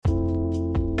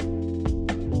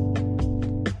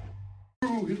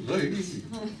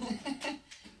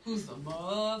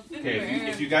Muffin Man.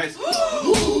 If you guys...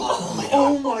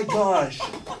 Oh my gosh.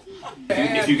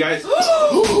 If you guys...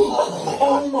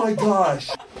 Oh my gosh.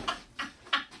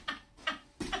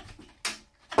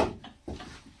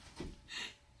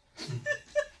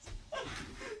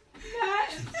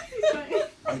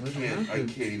 I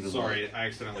can't even. Sorry, I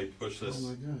accidentally pushed this. Oh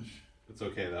my gosh. It's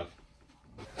okay, though.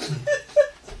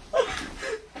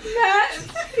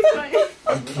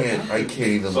 I can't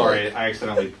even. Sorry, I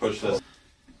accidentally pushed this.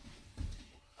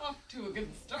 Off to a good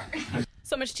start.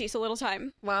 So much tea, so little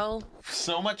time. Well,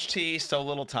 So much tea, so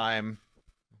little time.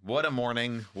 What a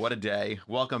morning. What a day.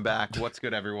 Welcome back. What's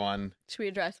good, everyone? Should we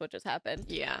address what just happened?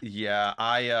 yeah. Yeah,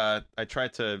 I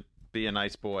tried to be a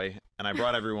nice boy, and I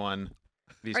brought everyone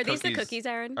these Are cookies. these the cookies,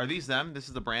 Aaron? Are these them? This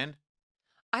is the brand?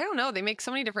 I don't know. They make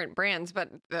so many different brands, but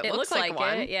It looks like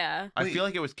one. it, yeah. I Wait. feel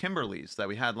like it was Kimberly's that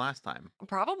we had last time.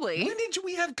 Probably. When did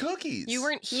we have cookies? You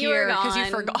weren't You were here because you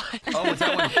gone. forgot. Oh, was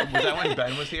that when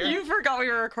Ben was here? You forgot we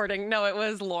were recording. No, it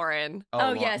was Lauren.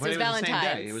 Oh, yes, but it was the same day.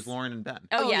 Valentine's. It was Lauren and Ben.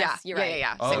 Oh, yes, yeah. you're right.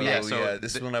 Yeah. Oh, Same yeah, day. so yeah.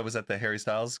 This is when I was at the Harry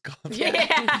Styles concert.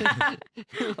 Yeah.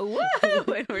 Woo! And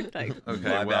we're like, Okay,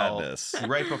 My well, madness.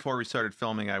 right before we started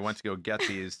filming, I went to go get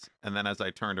these, and then as I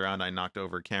turned around, I knocked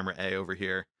over camera A over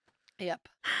here. Yep.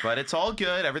 But it's all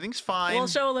good. Everything's fine. we'll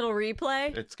show a little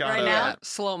replay It's got right a- now,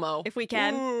 Slow mo. if we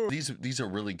can. These are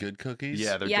really good cookies.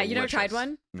 Yeah, they're Yeah, you never tried delicious.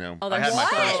 one? No. Oh, I they're had my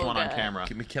so first one on good. camera.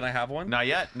 Can I have one? Not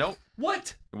yet. Nope.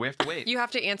 What? We have to wait. You have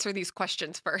to answer these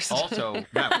questions first. Also,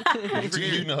 Matt, did you Do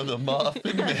forget you know the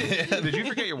muffin man? did you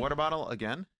forget your water bottle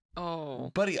again?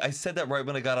 Oh. Buddy, I said that right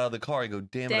when I got out of the car. I go,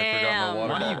 damn it, I forgot Damn. my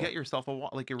water Why don't bottle. you get yourself a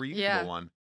reusable Yeah. one?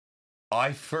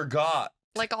 I forgot.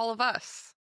 Like all of us.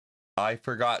 I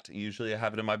forgot. Usually I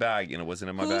have it in my bag, and it wasn't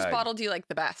in my Whose bag. bottle do you like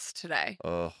the best today?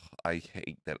 Ugh, I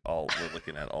hate that we're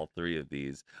looking at all three of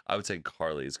these. I would say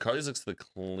Carly's. Carly's looks the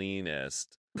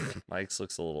cleanest. Mike's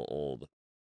looks a little old.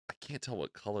 I can't tell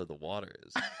what color the water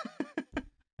is.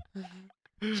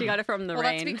 She got it from the well,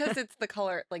 rain. that's because it's the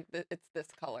color, like it's this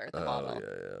color, the bottle.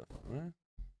 Yeah. Do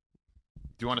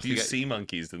you want us Do to you get? sea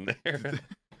monkeys in there? Do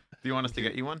you want us to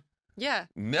get you one? Yeah.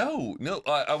 No.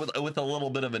 I with a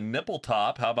little bit of a nipple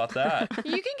top. How about that?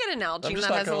 You can get an Nalgene just that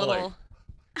not has a gonna, little.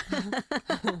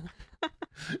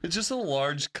 It's just a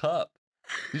large cup.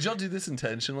 Did y'all do this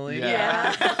intentionally?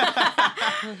 Yeah.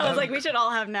 I was like, we should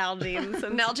all have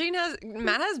Nalgene.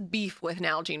 Matt has beef with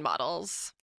Nalgene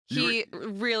bottles. He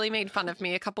really made fun of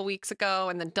me a couple weeks ago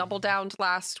and then double downed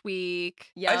last week.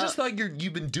 Yeah. I just thought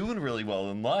you've been doing really well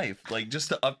in life. Like, just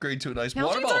to upgrade to a nice Nalgene's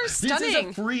water bottle. are This is a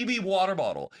stunning. freebie water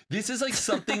bottle. This is like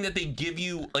something that they give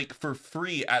you like for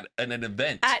free at an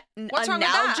event. What's wrong with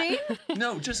that? Nalgene?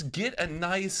 No, just get a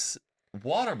nice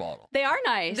water bottle. They are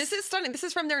nice. This is stunning. This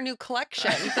is from their new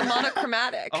collection, the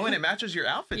monochromatic. Oh, and it matches your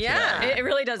outfit. Yeah. today. It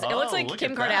really does. It looks Oh, like look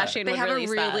Kim at that. Kardashian They would have a release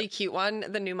really that. cute one,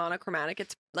 the new monochromatic.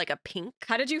 It's like a pink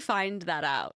How did you find that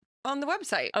out? on the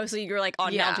website. Oh, so you were like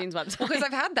on Yeah. Nalgene's website. Because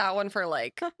I've had that one for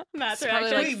like Matt's probably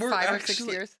reaction. like Wait, we're 5 or 6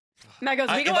 actually- years. Matt goes,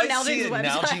 we go If on I see Nalgene's a website.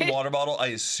 Nalgene water bottle, I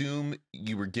assume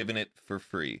you were given it for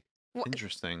free.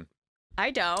 Interesting.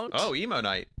 I don't. Oh, emo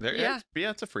night. There, Yeah.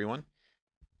 it's a free one.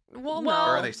 Well, Well-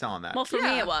 Or no. are they selling that? Well, for me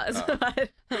Yeah. it was. Oh. but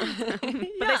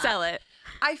they sell it.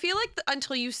 I feel like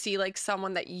until you see like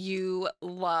someone that you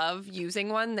love using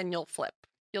one, then you'll flip.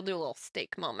 You'll do a little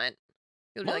steak moment.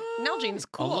 You'll be like, Nalgene's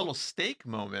cool. A little steak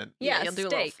moment. Yeah, you'll do a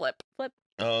little steak. flip.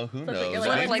 Oh, who Flip it. knows? You're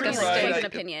Flip like, like a like steak. an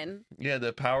opinion. Yeah,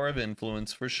 the power of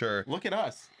influence for sure. Look at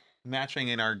us matching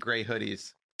in our gray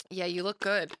hoodies. Yeah, you look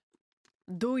good.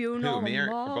 Do you know Who, me or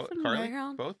both? Muffin Carly?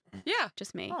 Man? Both? Yeah.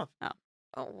 Just me. Oh.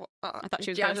 Oh, Oh, I thought she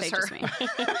was yeah, going to say just her. me.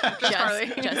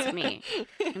 Carly. just me.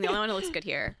 I'm the only one who looks good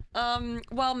here.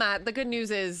 Well, Matt, the good news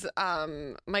is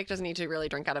Mike doesn't need to really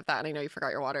drink out of that, and I know you forgot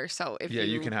your water, so if Yeah,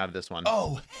 you can have this one.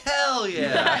 Oh, hell It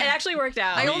yeah. actually worked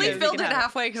out. I only because we filled can it have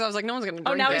halfway because I was like, no one's gonna drink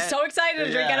Oh, now it. he's so excited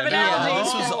to drink out of an Yeah, Nalgene.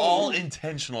 This was all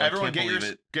intentional. Everyone, I can't believe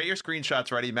it. get your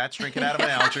screenshots ready. Matt's drinking out of an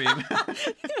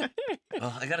Nalgene.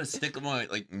 I gotta stick my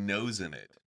nose in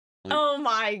it. Oh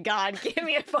my God! Give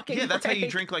me a fucking. Yeah, that's how you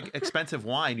break. drink like expensive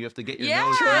wine. You have to get your Yeah,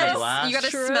 nose in the glass. you got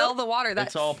to True. smell the water. That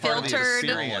It's all part of the filtered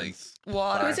experience.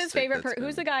 water. Who's his Plastic favorite? that's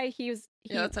Who's the been- guy he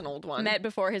Yeah, that's an old one. met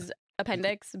before his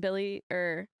appendix? Billy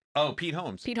or Oh, Pete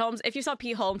Holmes. Pete Holmes? If you saw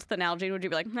Pete Holmes with an Nalgene, would you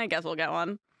be like, I guess we'll get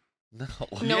one? No.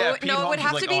 No, Yeah, Pete no, it Holmes would is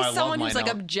have like, to be "Oh, I love someone who's mine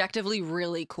like now." objectively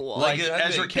really cool. Like Like,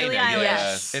 Ezra Billie Koenig. Eilish.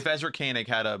 Yes. If Ezra Koenig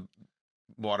had a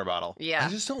water bottle. Yeah. I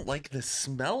just don't like the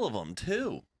smell of them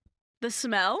too. The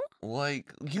smell?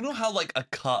 Like, you know how like a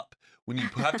cup when you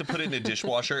have to put it in a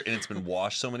dishwasher and it's been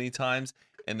washed so many times,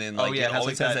 and then Oh, like yeah, it it has,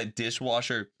 always like, has that- that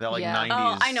dishwasher. That like Yeah.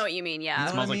 90s. Oh, I know what you mean. You Yeah.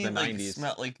 know smells what I like the mean? 90s.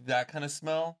 Smell like that kind of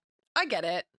smell. I get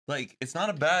it. Like, it's not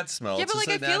a bad smell. Yeah, It's but like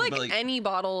just I feel bad- like but, any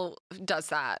bottle does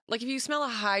that. Like if you smell a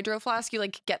hydro flask, you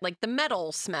like get like the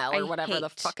metal smell or I whatever the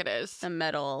hate fuck it is. The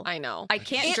metal. I know. I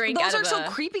can't And drink those out are of so a-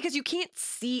 creepy because you can't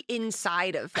see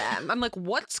inside of them. I'm like,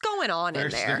 what's going on in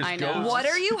there? I know. ghosts. What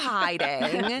are you hiding?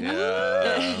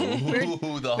 Yeah. We're-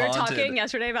 Ooh, the We were haunted. talking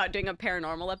yesterday about doing a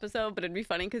paranormal episode, but it'd be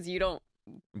funny because you don't.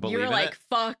 Believe You're in like, it?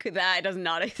 fuck that does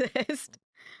not exist.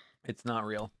 It's not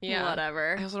real Yeah.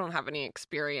 Whatever. I also don't have any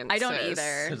experience. I don't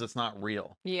either. because it's not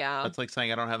real. Yeah. That's like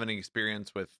saying I don't have any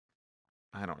experience with,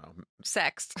 I don't know.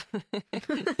 Sex.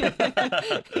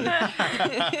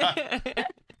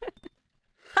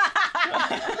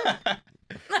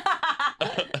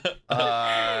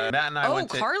 Matt and I Oh, went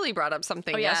to. Carly brought up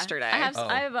something Oh, yeah. yesterday. I have. Oh.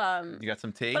 I have. You got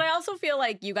some tea? But I also feel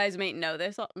like you guys may know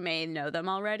them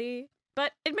already.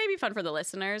 But it may be fun for the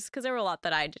listeners because there were a lot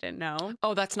that I didn't know.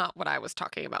 Oh, that's not what I was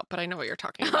talking about, but I know what you're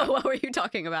talking Oh, about. what were you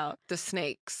talking about? The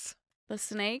snakes. The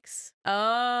snakes?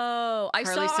 Oh, I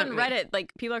Carly saw sent on me. Reddit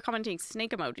like people are commenting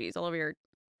snake emojis all over your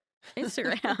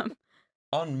Instagram.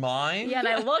 On mine? Yeah, and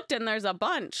I looked and there's a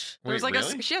bunch. There was Wait, like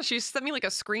really? yeah, she sent me like a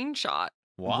screenshot.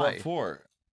 Why? What for?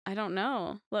 I don't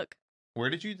know. Look. Where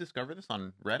did you discover this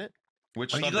on Reddit?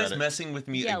 Which Are you guys subreddit? messing with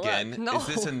me Yeah, look. again? No. Is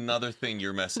this another thing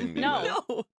you're messing me No.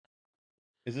 with?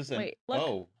 Is this an? Wait, look.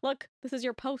 Oh, Look, this is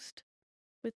your post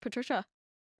with Patricia.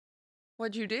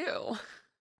 What'd you do?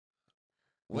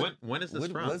 when is this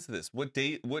what from? was this? What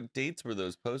dates were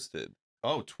those posted?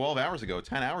 Oh, 12 hours ago,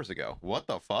 10 hours ago. What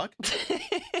the fuck?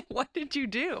 What did you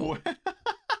do?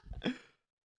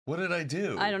 What did I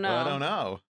do? I don't know. I don't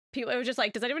know. People, it was just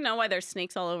like, does anyone know why there's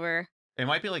snakes all over? It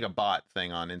might be like a bot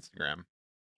thing on Instagram.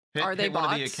 Are they hit one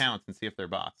of the bots? accounts and see if they're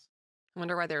bots. I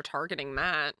wonder why they're targeting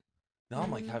Matt. Now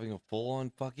I'm like having a full-on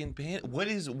fucking panic. What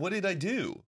did I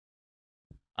do?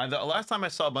 The last time I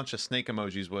saw a bunch of snake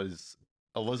emojis was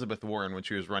Elizabeth Warren when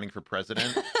she was running for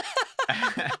president.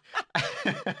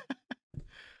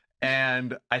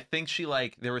 And I think she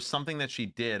there was something that she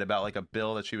did about like a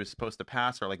bill that she was supposed to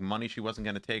pass or like money she wasn't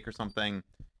going to take or something.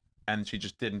 And she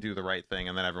just didn't do the right thing.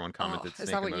 And then everyone commented Oh, is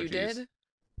snake that what emojis. you did?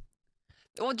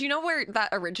 Well, do you know where that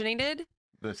originated?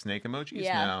 The snake emojis?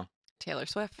 Yeah. No. Taylor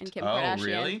Swift. And Kim Oh, Kardashian.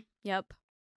 really? Yep.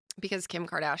 Because Kim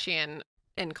Kardashian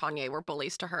and Kanye were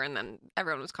bullies to her, and then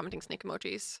everyone was commenting snake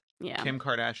emojis. Yeah. Kim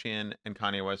Kardashian and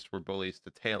Kanye West were bullies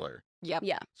to Taylor. Yep.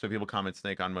 Yeah. So people comment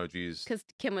snake on emojis. Because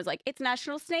Kim was like, it's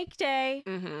National Snake Day.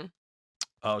 Mm-hmm.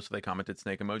 Oh, so they commented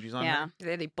snake emojis on Yeah.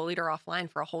 her? They bullied her offline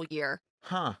for a whole year.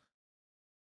 Huh.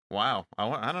 Wow.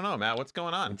 I don't know, Matt. What's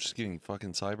going I'm on? just getting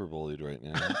fucking cyberbullied right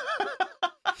now.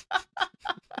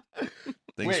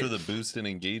 Thanks Wait. for the boost in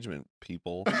engagement,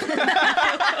 people.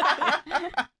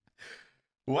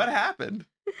 What happened?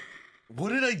 What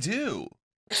did I do?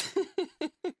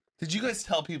 Did you guys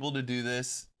tell people to do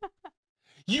this?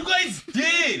 You guys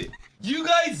did! You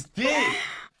guys did!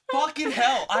 Fucking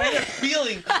hell. I had a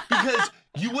feeling because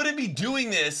you wouldn't be doing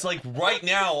this like right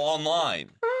now online.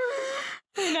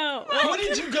 No. Where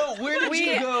did you go? Where did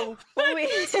you go?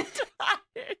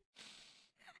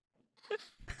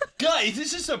 Guys, is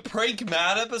this just a prank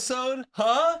Matt episode?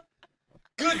 Huh?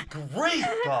 Good grief,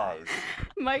 guys.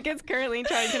 Mike is currently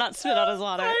trying to not spit out his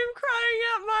water. I'm crying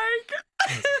at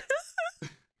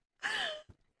Mike.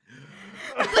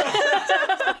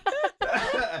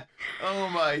 Oh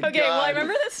my god. Okay, well, I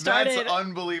remember this started. That's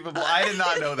unbelievable. I did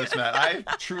not know this, Matt. I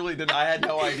truly didn't. I had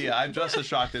no idea. I'm just as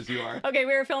shocked as you are. Okay,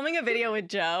 we were filming a video with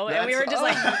Joe, and we were That's-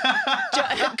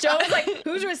 just like, Joe was like,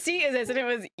 whose receipt is this? And it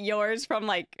was yours from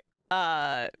like,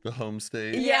 The home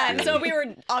state. yeah. And so we were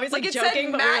obviously Like it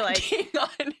joking, said but we were Matt like, King on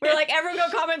we were like, everyone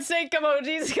go comment snake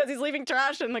emojis because he's leaving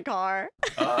trash in the car.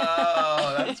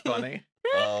 Oh, that's funny.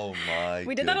 Oh my.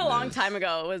 We did that a long goodness. time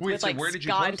ago. It was Wait, with so like where did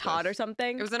you Scott and post Todd this? or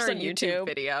something. It was in our Just on YouTube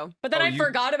video. But then Oh, I you-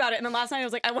 forgot about it, and then last night I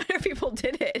was like, I wonder if people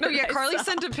did it. No, yeah, And I Carly saw-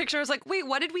 sent a picture. I was like, wait,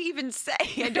 what did we even say?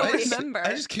 I don't I just- remember. I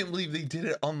just can't believe they did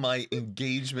it on my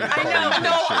engagement. I party know, picture.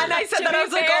 no, and I said To that. I be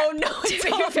was like, fair- oh no, To it's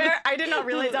be over. fair, I did not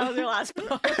realize that was your last post.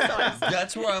 So I-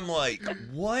 That's where I'm like,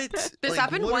 what? This Like,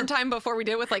 happened what one are- time before we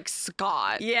did it with like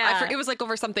Scott. Yeah. It was like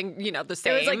over something, the it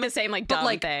same. was like the same like but, dumb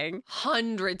like, thing.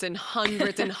 hundreds and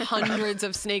hundreds and hundreds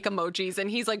of snake emojis,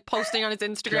 and he's like posting on his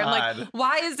Instagram like, God.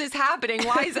 why is this happening?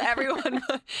 Why is everyone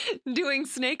doing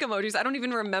snake emojis? I don't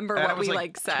even remember And what it was we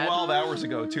like said. 12 hours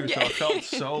ago too, so Yeah. it felt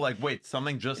so like, wait,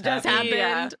 something just Just happened.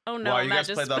 happened. Yeah. Oh no, Wow, you Matt guys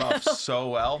just played that off spilled. so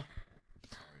well.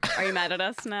 Are you mad at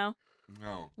us now?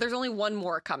 No. There's only one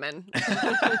more coming.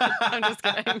 I'm just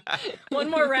kidding. One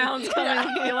more round's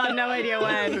coming. You'll have no idea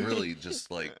when. Really, just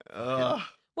like Ugh.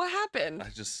 What happened? I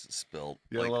just spilled.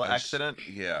 You had a little I accident?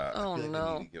 Yeah. I Oh, feel like I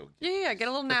no. need to go Yeah, get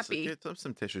a little Let's nappy. Get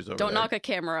some tissues over Don't there. knock a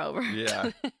camera over. Yeah.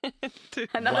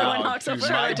 Another one knocks dude,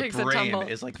 over. my takes a brain tumble.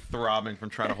 is like throbbing from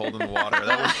trying to hold in the water.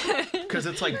 That was because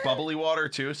it's like bubbly water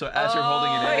too. So as you're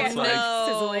holding it in, yeah, it's like no.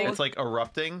 sizzling. it's like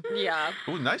erupting. Yeah.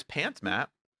 Ooh, nice pants, Matt.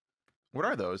 What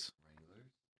are those?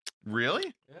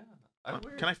 Really? Yeah.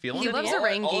 Can I feel them? He loves a all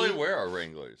I Wrangy. wear are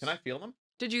Wranglers. Can I feel them?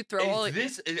 Did you throw all Is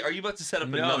this? Are you about to set up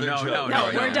No, another no, joke? no,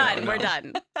 No, no, we're no, done. no. We're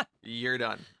done. You're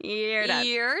done. You're done.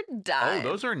 You're Oh, done.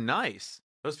 those are nice.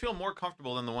 Those feel more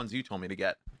comfortable than the ones you told me to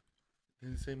get. They're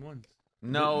the same ones.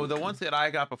 No, the ones that I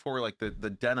got before, like the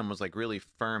denim was like really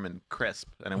firm and crisp,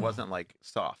 and it wasn't like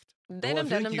soft. Denim,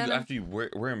 denim, denim. After you wear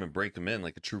them and break them in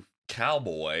like a true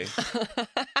cowboy,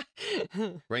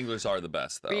 Wranglers are the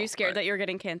best though. Were you scared that you were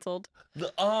getting canceled?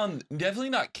 Definitely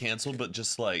not canceled, but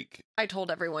just like I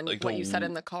told everyone Like what a you said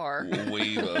in the car.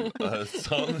 wave of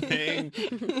something.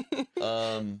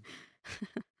 I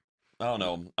don't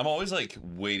know. I'm always like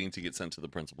waiting to get sent to the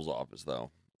principal's office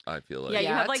though. I feel like Yeah, you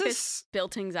Yeah, have like it's a this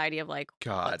built-in anxiety of like,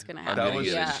 God, what's gonna I'm happen? that gonna was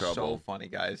get in Yeah. so trouble. funny,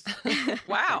 guys.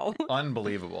 Wow.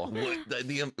 Unbelievable. What,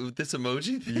 this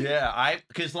emoji thing? Yeah,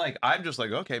 because like I'm just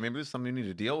like, okay, maybe there's something we need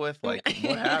to deal with. Like,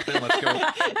 what happened? Let's go.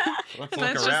 Let's look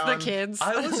That's around. just the kids.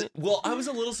 I was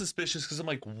a little suspicious because I'm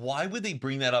like, why would they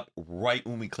bring that up right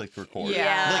when we clicked record?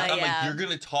 Yeah. Like I'm yeah. like, you're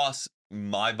gonna toss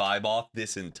my vibe off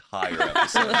this entire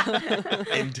episode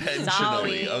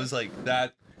intentionally. Sorry. I was like,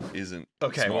 that isn't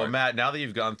Okay, well, smart. Matt, now that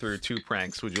you've gone through 2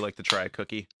 pranks, would you like to try a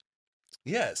cookie?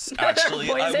 Yes,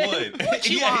 actually, I Poison. would. What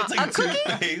you Yeah, want, it's like a cookie?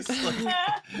 toothpaste. Like,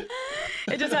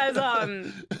 It just has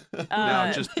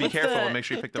No, just be what's careful the and make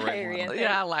sure you pick the right diarrhea one. thing?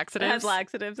 Yeah, It laxatives. has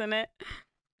laxatives in it.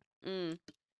 Mm.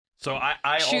 So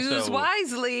I Choose also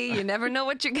wisely. You never know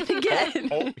what you're gonna get.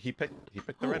 Oh, he picked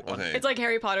the red one. okay. It's like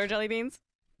Harry Potter jelly beans.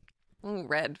 Ooh,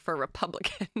 red for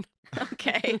Republican.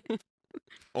 Okay.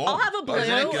 Oh, I'll have a blue.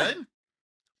 Isn't it good?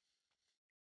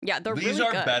 Yeah, they're These really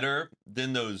are good. better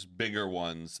than those bigger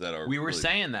ones that are. We were really-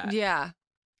 saying that. Yeah.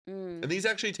 Mm. and these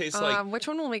actually taste like. Which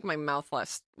one will make my mouth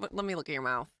less? Let me look at your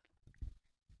mouth.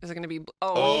 Is it gonna be?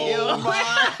 Oh ew.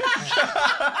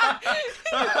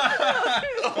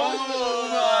 Oh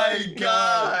my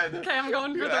God. Okay, I'm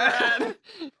going for the red.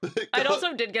 It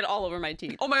also did get all over my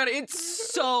teeth. Oh my god,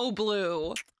 it's so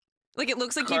blue. Like it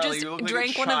looks like Carly, you just you look like a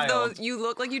drank one of child. those. You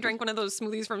look like you drank one of those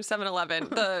smoothies from 7-Eleven.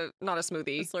 The not a The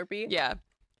smoothie. Slurpee. Yeah.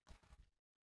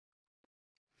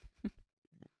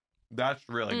 That's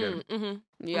really good.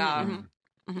 Mm-hmm. Yeah.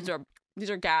 Mhm. These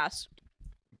are gas.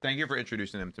 Thank you for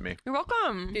introducing him to me. You're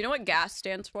welcome. Do you know what gas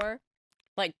stands for?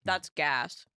 Like that's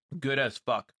gas. Good as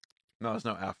fuck. No, it's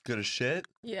no F. good as shit.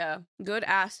 Yeah. Good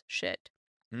ass shit.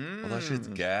 Mm. Well, that shit's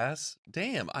gas.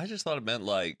 Damn, I just thought it meant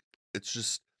like it's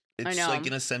just it's know. like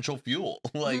an essential fuel.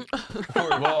 Like,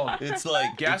 or, Well, it's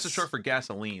like gas is it's- short for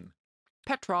gasoline.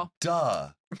 Petrol. Duh.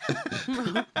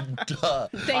 Duh.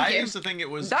 Thank I you. used to think it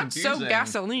was That's confusing. so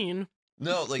gasoline.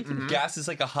 No, like Mhm. gas is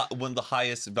like one of the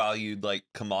highest valued like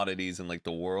commodities in like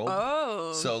the world.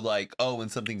 Oh. So like, oh, when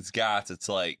something's gas, it's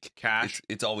like Cash.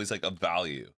 it's always like a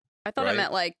value. I thought Right? it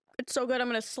meant like it's so good I'm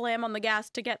gonna slam on the gas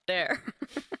to get there.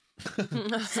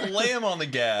 Slam on the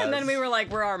gas. And then we were like,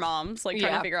 we're our moms, like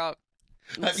trying Yeah. to figure out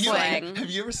Have you, slang. have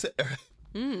you ever said?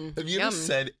 Mm, Have you yum. ever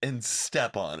said and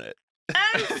step on it?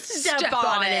 And step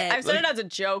on it. I've said Like- it as a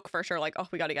joke for sure, like, oh,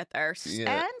 we gotta get there.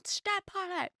 Yeah. And step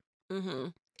on it. Mm-hmm.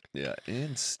 Yeah,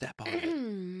 and step on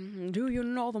it. Do you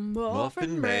know the Muffin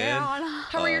Muffin Man. Man?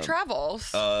 How were your Um, travels?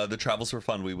 The travels were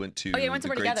fun. We went to Oh, yeah, you went the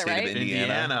somewhere great together, state right? of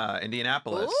Indiana.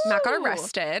 Indianapolis. Ooh. Matt got Ooh.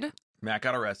 arrested. Matt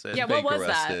got arrested. Yeah, what Fake was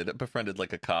that? arrested. Befriended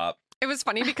like a cop. It was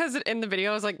funny because in the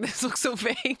video I was like, this looks so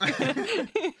fake.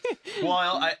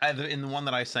 Well, in the one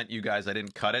that I sent you guys, I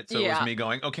didn't cut it, so it Yeah. was me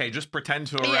going, okay, just pretend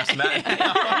to arrest Yeah.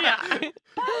 Matt. Yeah.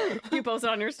 You posted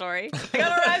on your story. I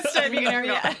got arrested. You can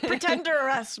Yeah. pretend to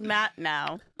arrest Matt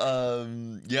now.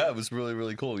 Yeah, it was really,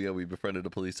 really cool. Yeah, we befriended a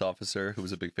police officer who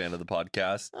was a big fan of the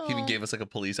podcast. He even Aw. gave us like a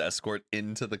police escort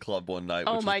into the club one night,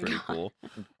 Oh which my was pretty God. cool.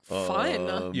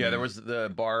 Fun. Yeah, there was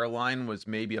the bar line was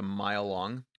maybe a mile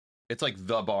long. It's like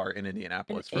the bar in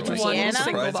Indianapolis. For It's like, one Indiana?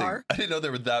 single surprising. bar. I didn't know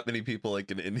there were that many people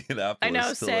like in Indianapolis. I know, to,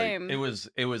 like- same. it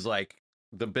was like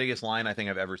the biggest line I think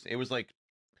I've ever seen. It was like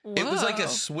it was like Whoa. a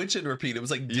switch and repeat. It was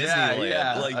like Yeah, Disneyland.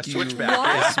 yeah, Like a you, switchback. What?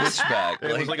 Yeah, switchback.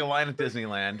 it was like a line at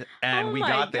Disneyland, and Oh we my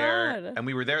got there, God. and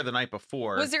we were there the night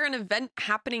before. Was there an event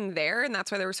happening there and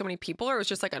that's why there were so many people, or it was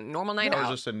just like a normal night No, it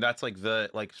out? was just, and that's like the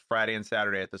Friday and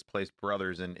Saturday at this place,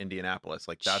 Brothers in Indianapolis.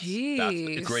 Like that's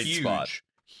Jeez. it's Great huge, spot.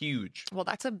 huge. Well,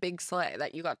 that's a big sleigh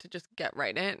that you got to just get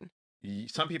right in.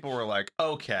 Some people were like,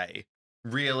 "Okay,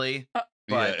 really?"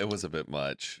 But yeah, it was a bit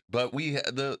much. But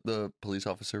the police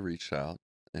officer reached out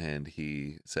and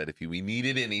he said if we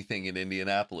needed anything in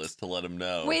Indianapolis to let him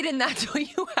know. Wait, and that's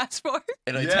what you asked for?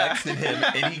 And I Yeah. texted him,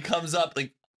 and he comes up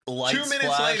like lights 2 minutes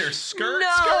flash. later, skirt.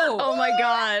 Oh my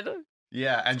god.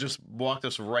 Yeah, and just walked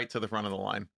us right to the front of the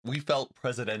line. We felt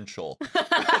presidential.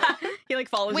 He like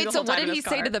follows you Wait, the so whole what time did in he his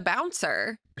say car. to the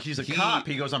bouncer? He's a He- cop.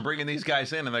 He goes, I'm bringing these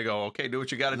guys in. And they go, okay, do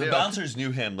what you got to The do. bouncers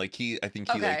knew him. Like I think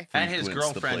he Okay. like And his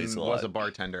frequents the place girlfriend a lot. was a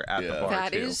bartender at the Yeah. bar,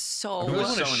 That too. is so. I really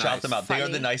want to so shout nice. them out. They are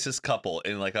the Funny. nicest couple,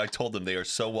 and like I told them, they are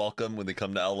so welcome when they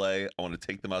come to LA. I want to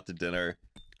take them out to dinner.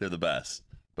 They're the best,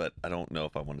 but I don't know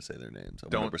if I want to say their names.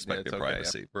 I want to respect it's their okay, yeah.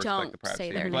 privacy. Respect Don't the privacy.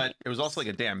 say their But it was also like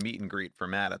a damn meet and greet for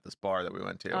Matt at this bar that we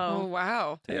went to. Oh, Oh.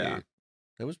 wow. Yeah. Hey,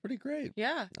 it was pretty great.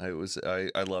 Yeah. I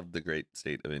loved the great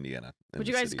state of Indiana. and Would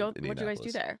the you guys city go? of What'd you guys do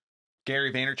Indianapolis. there?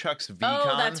 Gary Vaynerchuk's VCon.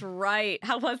 Oh, that's right.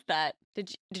 How was that? Did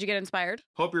you get inspired?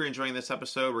 Hope you're enjoying this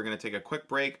episode. We're going to take a quick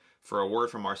break for a word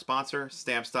from our sponsor,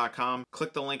 Stamps.com.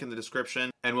 Click the link in the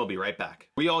description, and we'll be right back.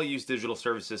 We all use digital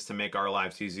services to make our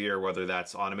lives easier, whether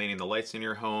that's automating the lights in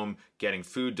your home, getting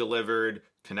food delivered,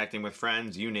 connecting with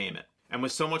friends, you name it. And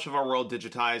with so much of our world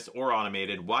digitized or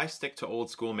automated, why stick to old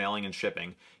school mailing and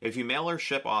shipping? If you mail or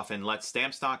ship often, let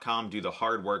Stamps.com do the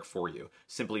hard work for you.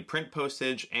 Simply print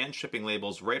postage and shipping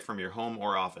labels right from your home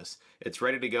or office. It's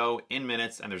ready to go in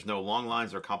minutes, and there's no long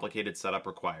lines or complicated setup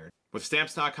required. With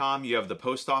Stamps.com, you have the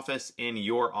post office in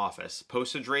your office.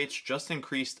 Postage rates just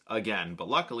increased again, but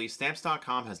luckily,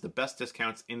 Stamps.com has the best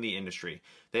discounts in the industry.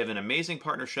 They have an amazing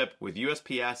partnership with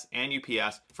USPS and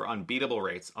UPS for unbeatable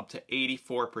rates, up to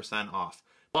 84% off.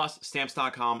 Plus,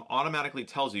 Stamps.com automatically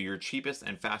tells you your cheapest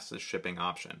and fastest shipping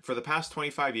option. For the past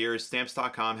 25 years,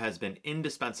 Stamps.com has been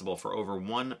indispensable for over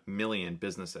 1 million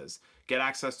businesses. Get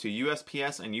access to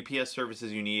USPS and UPS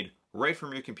services you need right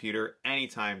from your computer,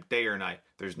 anytime, day or night.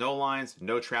 There's no lines,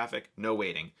 no traffic, no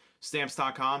waiting.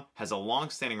 Stamps.com has a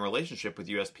long-standing relationship with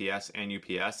USPS and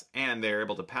UPS, and they're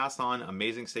able to pass on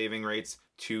amazing saving rates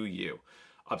to you.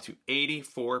 Up to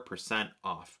 84%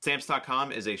 off.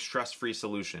 Stamps.com is a stress-free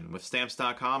solution. With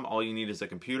Stamps.com, all you need is a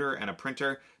computer and a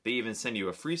printer. They even send you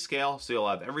a free scale, so you'll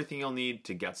have everything you'll need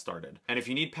to get started. And if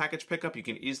you need package pickup, you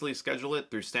can easily schedule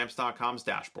it through Stamps.com's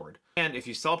dashboard. And if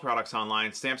you sell products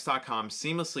online, Stamps.com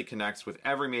seamlessly connects with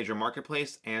every major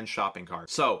marketplace and shopping cart.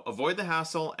 So avoid the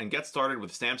hassle and get started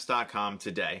with Stamps.com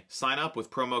today. Sign up with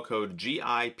promo code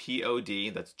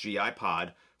GIPOD, that's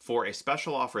GIPOD, for a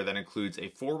special offer that includes a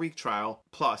 4-week trial,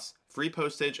 plus free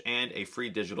postage and a free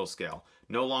digital scale.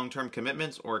 No long-term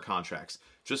commitments or contracts.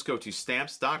 Just go to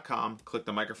Stamps.com, click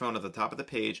the microphone at the top of the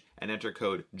page, and enter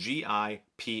code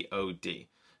GIPOD.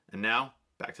 And now,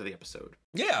 back to the episode.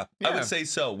 Yeah, I Yeah. would say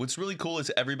so. What's really cool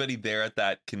is everybody there at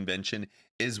that convention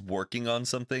is working on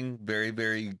something very,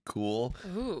 very cool.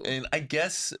 Ooh. And I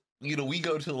guess, we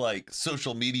go to like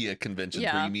social media conventions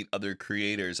where Yeah. you meet other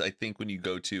creators. I think when you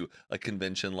go to a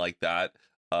convention like that,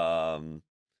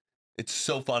 it's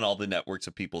so fun, all the networks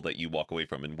of people that you walk away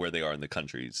from and where they are in the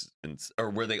countries or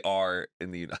where they are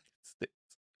in the United States.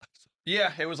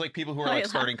 Yeah, it was like people who are Oh, like yeah.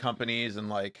 starting companies and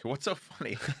like, what's so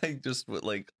funny?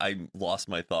 I lost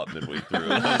my thought midway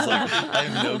through. I was like, I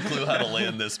have no clue how to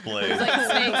land this plane.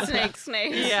 It's like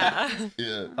snake. Yeah.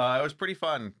 Yeah. It was pretty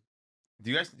fun. Do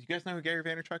you guys know who Gary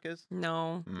Vaynerchuk is?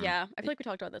 No. Mm. Yeah, I feel like we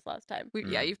talked about this last time.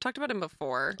 Yeah, you've talked about him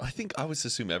before. I think I would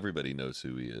assume everybody knows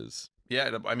who he is.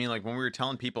 Yeah, I mean, like when we were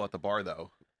telling people at the bar though,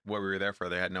 what we were there for,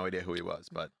 they had no idea who he was,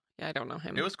 but Yeah, I don't know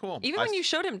him. it was cool. Even when you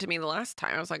showed him to me the last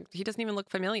time, I was like, he doesn't even look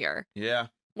familiar. Yeah.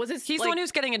 Was this He's the one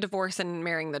who's getting a divorce and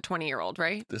marrying the 20-year-old,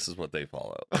 right? This is what they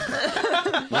follow.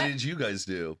 What did you guys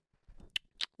do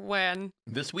When?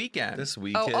 This weekend. this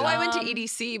weekend? I went to Um,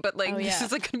 EDC, but like oh, this yeah.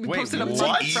 is like going to be Wait, posted a what?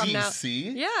 month from now.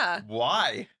 EDC? Yeah,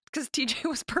 Why? because TJ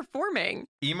was performing.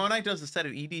 Emo Night does a set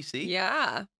at EDC?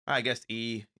 Yeah, I guess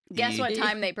E. Guess what E-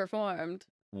 time they performed?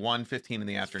 1:15 in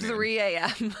the afternoon. 3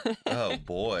 a.m. Oh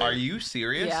boy. Are you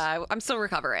serious? Yeah, I'm still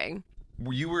recovering.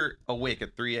 You were awake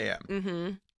at 3 a.m. Mm-hmm.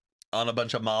 on a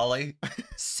bunch of Molly?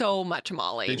 So much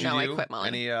Molly. Did you No, I do quit Molly.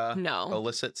 any No.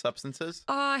 illicit substances?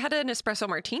 I had an espresso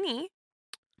martini.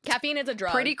 Caffeine is a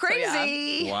drug. Pretty so yeah.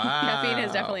 crazy. Wow. Caffeine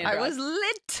is definitely a I drug. was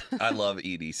lit. I love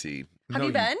EDC. Have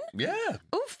you been? Yeah,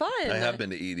 Oh, fun. I have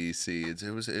been to EDC.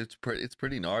 It's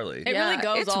pretty gnarly. It really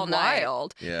goes it's all night.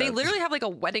 wild. Yeah, They it's- literally have like a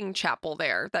wedding chapel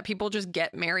there that people just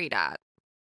get married at.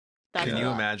 That's Can a you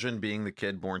lot. imagine being the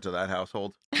kid born to that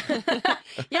household?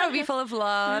 Yeah, it would be full of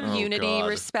love, Oh, unity, God.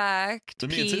 respect, To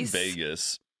me, peace. it's in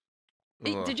Vegas.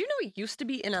 Ugh. Did you know it used to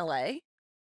be in LA?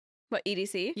 What,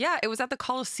 EDC? Yeah, it was at the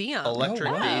Coliseum. Electric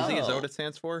Oh, wow. Daisy, is that what it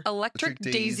stands for? Electric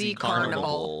Daisy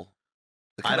Carnival.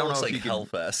 It I kind of don't looks know if like you can-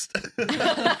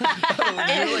 Hellfest.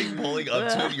 When you're like pulling up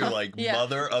to it, you're like, Yeah.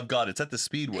 mother of God. It's at the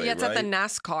Speedway, Yeah, it's right? at the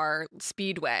NASCAR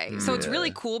Speedway. So it's really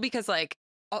Yeah. cool because like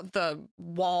the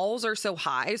walls are so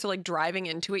high. So like driving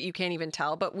into it, you can't even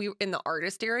tell. But we in the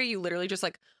artist area, you literally just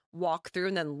like walk through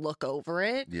and then look over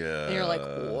it. Yeah. And you're like,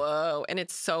 whoa. And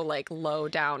it's so like low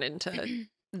down into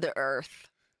the earth.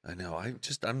 I know.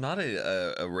 I'm not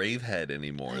a rave head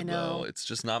anymore, I know. though. It's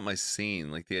just not my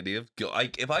scene. Like the idea of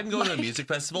if I'm going to a music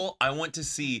festival, I want to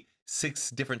see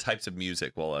 6 different types of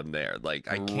music while I'm there. Like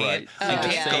I can't, Right. I Oh,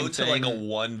 just yeah. go to like a Same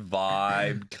one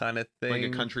vibe kind of thing. Like a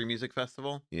country music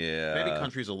festival. Yeah. Maybe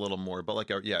country's a little more, but like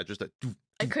just a.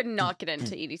 I could not get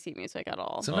into EDC music at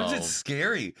all. Sometimes Oh. it's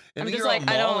scary, and I'm then just you're like, on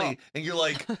I don't- Molly, and you're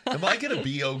like, "Am I gonna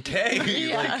be okay?"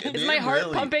 Yeah. Like, Is it my heart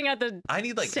really- pumping at the I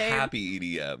need like same- happy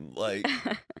EDM. Like,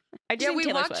 I just Yeah, need we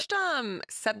Taylor watched Swift.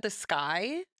 Set the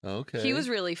Sky. okay, He was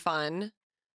really fun.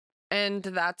 And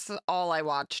that's all I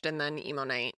watched, and then emo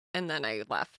night, and then I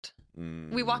left.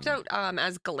 We walked Mm. out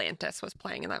as Galantis was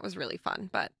playing, and that was really fun.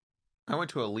 But I went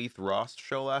to a Leith Ross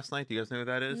show last night. Do you guys know who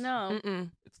that is? No.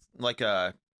 mm-mm. It's like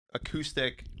a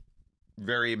acoustic,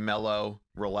 very mellow,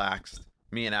 relaxed.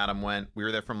 Me and Adam went. We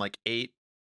were there from like 8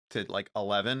 to like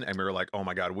 11, and we were like, "Oh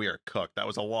my god, we are cooked." That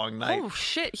was a long night. Oh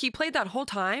shit, he played that whole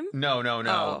time. No.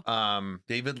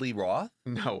 David Lee Roth.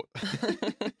 No.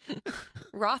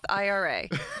 Roth IRA.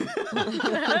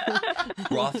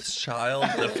 Rothschild,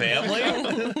 the family.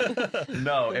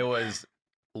 No, it was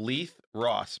Leith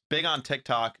Ross. Big on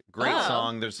TikTok. Great Oh.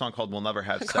 song. There's a song called "We'll Never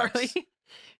Have Sex." Carly,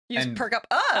 you just And- perk up.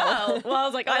 Oh, well, I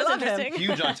was like, oh, I that's love him. interesting.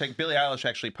 Huge on TikTok. Billie Eilish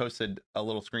actually posted a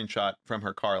little screenshot from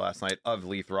her car last night of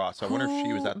Leith Ross. So I wonder if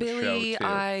she was at the Billie show too.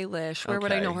 Eilish. Where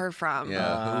would I know Okay. her from?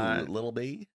 Yeah, who? Little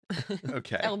B.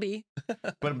 Okay. LB.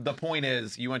 But the point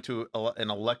is, you went to an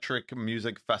electric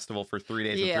music festival for 3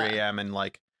 days Yeah. at 3 a.m. and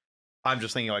like, I'm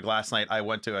just thinking like last night I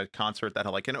went to a concert that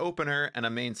had like an opener and a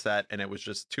main set, and it was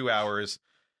just 2 hours.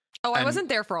 Oh, I And- wasn't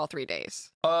there for all 3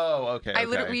 days. Oh, okay. I okay.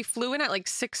 literally we flew in at like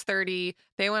 6:30.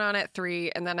 They went on at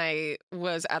 3, and then I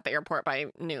was at the airport by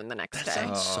noon the next That day.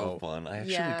 sounds so Oh. fun. I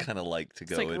actually Yeah. kind of like to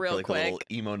It's, go like, in real for like a little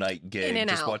quick. emo night gig. In and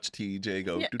Just out. watch TJ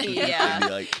go. Yeah. doo, doo, doo, Yeah. and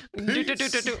be like, Do, do, do,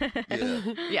 do,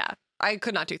 do. Yeah. Yeah, I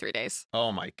could not do 3 days,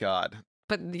 Oh my god.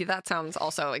 but that sounds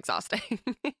also exhausting.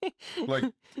 Like,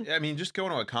 I mean, just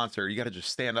going to a concert, you got to just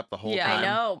stand up the whole Yeah, time. I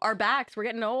know. Our backs, we're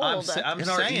getting old. I'm in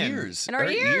our saying. ears. In our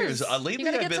ears. Lately,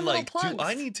 gotta I've get been some little like, dude, I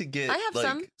plugs. need to get I have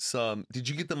like some. Did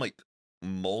you get them like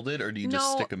molded, or do you no,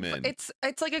 just stick them in? it's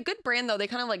like a good brand though. They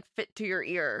kind of like fit to your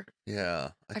ear. Yeah,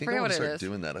 I think forget I want what to it start is.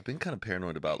 doing that. I've been kind of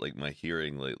paranoid about like my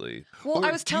hearing lately. Well, Or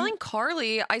I was do you- telling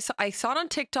Carly, I saw it on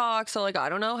TikTok, so like I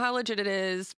don't know how legit it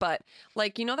is, but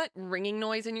like you know that ringing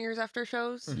noise in your ears after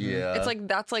shows. Mhm. Yeah, It's like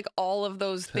that's like all of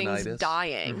those things Tinnitus?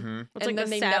 dying. Mhm. It's and like then the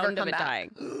they never sound of come it back.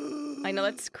 dying. I know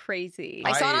that's crazy.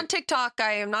 I saw it I- on TikTok.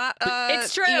 I am not.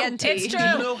 It's true. ENT. It's Do true.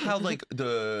 you know how like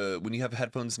when you have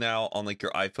headphones now on like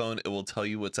your iPhone, it will tell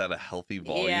you what's at a healthy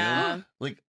volume? Yeah.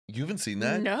 Like you haven't seen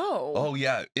that? No. Oh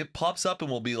yeah, it pops up and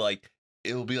will be like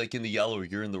it'll be like in the yellow or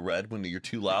you're in the red when you're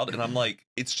too loud, and I'm like,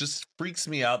 it's just freaks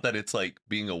me out that it's like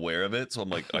being aware of it. So I'm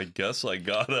like, I guess I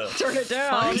gotta Turn it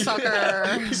down. Phone sucker.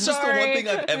 It's just the one Sorry. thing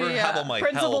I've ever had on my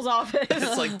Principal's health. office.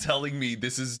 It's like telling me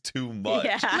this is too much.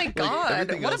 Yeah. Oh my Like, god!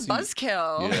 everything What a else you-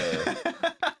 buzzkill.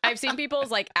 Yeah. I've seen people's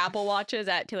like Apple Watches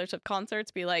at Taylor Swift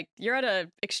concerts be like, "You're at a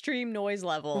extreme noise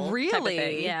level." type of Really?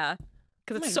 thing. Yeah.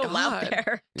 Because Oh it's my so loud God.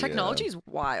 there. Technology's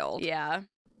wild. Yeah.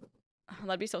 Oh,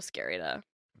 that'd be so scary to.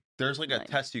 There's like a Like-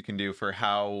 test you can do for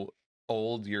how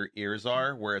old your ears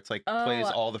are, where it's like plays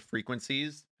Oh. all the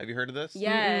frequencies. Have you heard of this?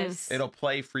 Yes. It'll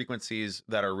play frequencies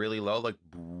that are really low, like,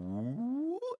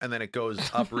 and then it goes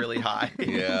up really high.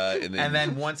 Yeah, And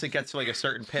then once it gets to like a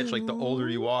certain pitch, like the older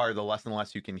you are, the less and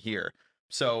less you can hear.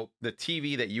 So the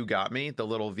TV that you got me, the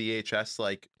little VHS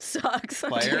like Sucks.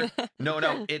 player, no,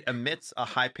 it emits a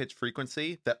high pitched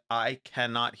frequency that I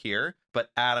cannot hear, but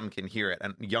Adam can hear it,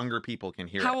 and younger people can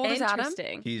hear How it. old is Adam?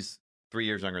 Interesting. He's 3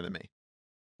 years younger than me.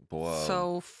 Whoa.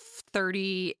 So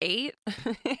 38. I'm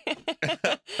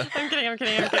kidding.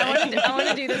 I want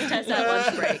to do this test at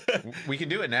lunch break. We can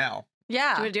do it now.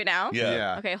 Yeah. Do we do it now?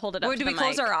 yeah. Okay, hold it up. Wait, to do we the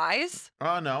close mic. our eyes?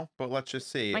 Oh no, but let's just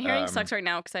see. My hearing sucks right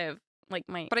now because I have like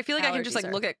my. But I feel like I can just allergies like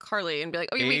are- look at Carly and be like,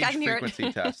 oh, wait, Age I can hear frequency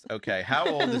it. test. Okay, how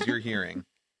old is your hearing?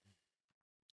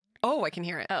 Oh, I can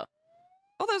hear it. Oh.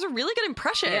 Oh, that was a really good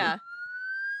impression. Yeah.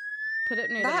 Put it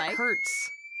near the That mic. hurts.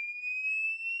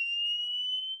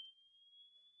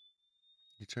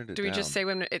 You turned it Do we down. just say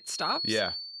when it stops?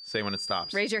 Yeah, say when it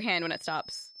stops. Raise your hand when it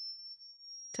stops.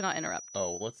 To not interrupt.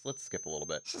 Oh, let's skip a little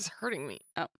bit. This is hurting me.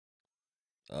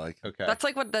 Like, Okay, That's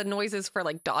like what the noise is for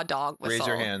like dog whistle. raise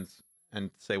your hands and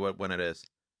say when it is.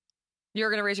 You're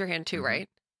going to raise your hand too, Mhm. right?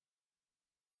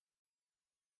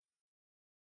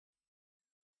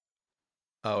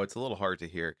 Oh, it's a little hard to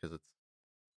hear because it's.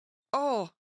 Oh.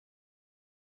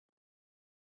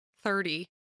 30.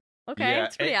 Okay, Yeah,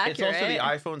 it's pretty It's accurate. also the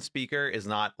iPhone speaker is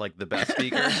not like the best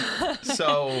speaker,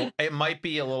 so it might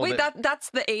be a little Wait, bit. that's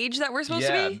the age that we're supposed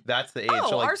yeah, to be? that's the age. Oh,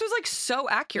 so like, ours was like so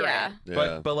accurate. Yeah.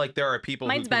 Yeah. but like there are people.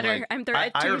 Mine's who can, better. like-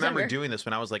 I'm I 2 years remember younger. doing this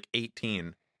when I was like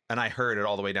 18, and I heard it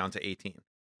all the way down to 18.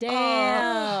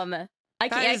 Damn. I That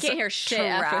can't is hear shit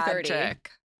after 30.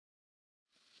 tragic.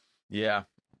 Yeah,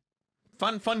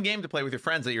 fun game to play with your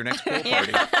friends at your next pool party.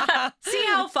 Yeah. See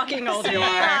how fucking old you See are.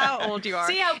 how old you are.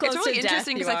 See how close It's really to death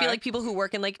interesting you because I feel are. like people who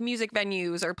work in like music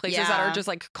venues or places that are Yeah. just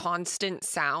like constant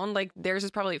sound, like theirs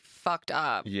is probably fucked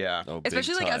up. Yeah, Oh, big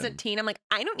Especially like as a time. teen, I'm like,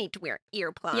 I don't need to wear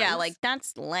earplugs. Yeah, like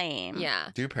that's lame. yeah.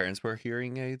 Do your parents wear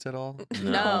hearing aids at all?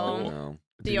 No. No.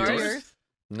 Do yours?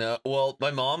 No. Well,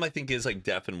 my mom, I think, is like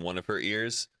deaf in one of her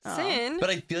ears. Oh. Sin. But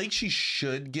I feel like she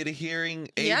should get a hearing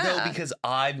aid Yeah. though, because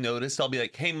I've noticed I'll be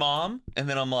like, "Hey, mom," and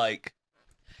then I'm like,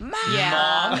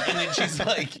 Yeah. "Mom," and then she's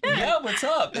like, "Yeah, what's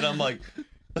up?" And I'm like,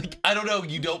 I don't know.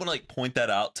 You don't want to like point that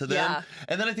out to them. Yeah.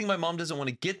 And then I think my mom doesn't want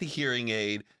to get the hearing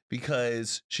aid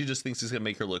because she just thinks it's gonna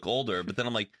make her look older. But then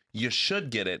I'm like, you should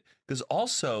get it because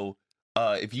also.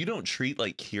 If you don't treat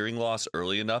like hearing loss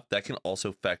early enough, that can also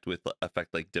affect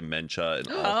like dementia and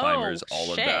Alzheimer's,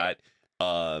 all shit. of that.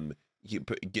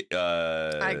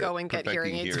 I go and get perfecting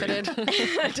hearing aids fitted.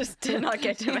 I just did not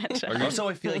get dementia. Also,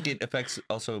 I feel like it affects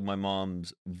also my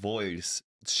mom's voice.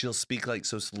 She'll speak like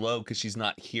so slow because she's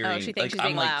not hearing. she thinks like she's I'm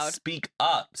being like, loud.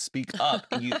 speak up.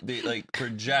 They like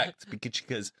project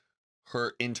because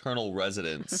her internal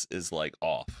resonance is like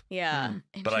off. Yeah.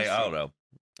 But I don't know.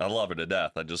 I love her to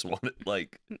death. I just want it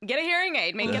like Get a hearing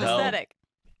aid. Make The it hell? aesthetic.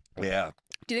 yeah.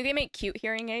 Do you think they make cute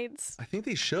hearing aids? I think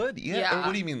they should. Yeah. Yeah. Or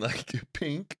what do you mean, like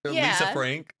Pink? Or Yeah. Lisa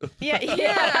Frank? Yeah,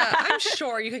 Yeah, I'm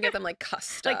sure you can get them like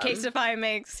custom. Like Casetify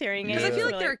makes hearing aids. Because I feel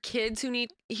Yeah. like there are kids who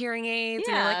need hearing aids,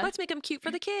 and you're Yeah. like, let's make them cute for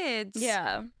the kids.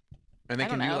 Yeah. and they I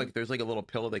can don't do know. like there's like a little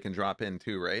pillow they can drop in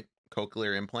too, right?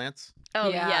 Cochlear implants. Oh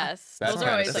Yeah. yes. That's Those are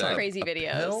kinda always like sick. crazy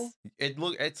videos. pill?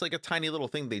 It's like a tiny little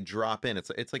thing they drop in.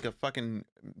 It's like a fucking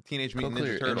Teenage Mutant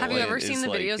Cochlear Ninja Turtle. Have you implant ever is seen the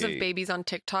like videos of a- babies on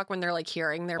TikTok when they're like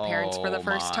hearing their parents for the Oh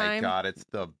first my time? God, it's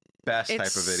the best It's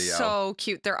type of video. so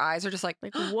cute. Their eyes are just like,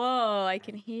 Like, whoa, I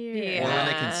can hear. Yeah. Or when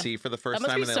they Yeah. can see for the first That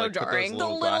must time be and they so like jarring. put the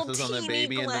those little little glasses on their teeny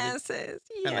baby glasses.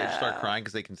 and they just start Yeah. crying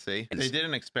because they can see. They did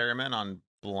an experiment on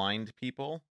blind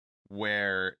people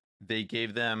where they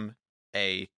gave them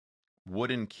a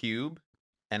wooden cube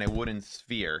and a wooden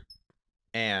sphere,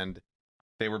 and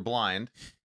they were blind,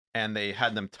 and they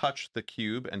had them touch the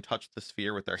cube and touch the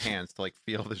sphere with their hands to like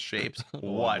feel the shapes.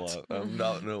 What? I'm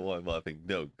not no why I'm laughing.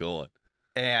 No, go on.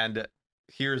 And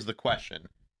here's the question.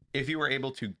 If you were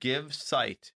able to give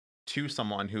sight to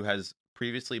someone who has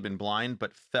previously been blind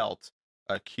but felt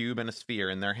a cube and a sphere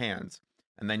in their hands,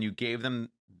 and then you gave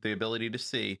them the ability to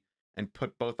see and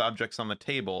put both objects on the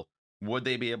table, would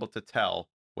they be able to tell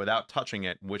without touching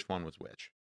it which one was which?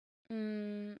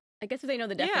 I guess if they know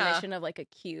the Yeah. definition of like a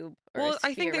cube or Well, a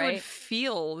I think sphere, they right? would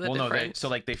feel the well, no, difference. so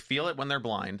like they feel it when they're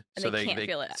blind, And so they can't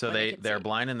feel it so when they can they're see.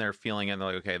 blind and they're feeling it. And they're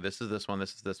like, okay, this is this one,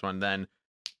 this is this one. Then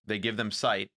they give them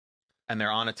sight, and they're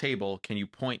on a table. Can you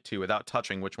point to without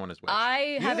touching which one is which? I,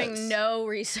 Yes. having no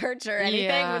research or anything,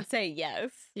 Yeah. would say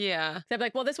yes. yeah. 'Cause I'd be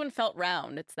like, well, this one felt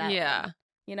round. It's that Yeah. one.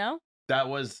 You know? That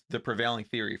was the prevailing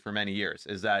theory for many years,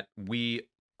 is that we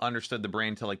understood the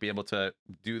brain to like be able to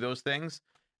do those things.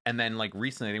 And then like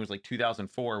recently, I think it was like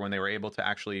 2004 when they were able to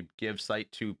actually give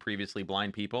sight to previously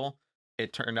blind people.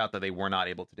 It turned out that they were not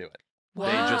able to do it. They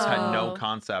just had no Whoa.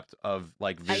 concept of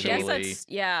like I guess visually that's,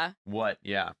 yeah. what.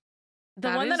 Yeah. The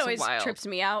That one that is always wild. trips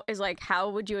me out is like, how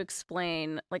would you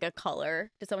explain like a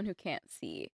color to someone who can't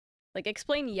see? Like,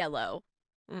 explain yellow.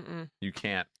 Mm-mm. You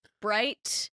can't.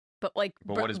 Bright, but like,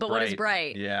 But what is but bright? what is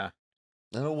bright? Yeah.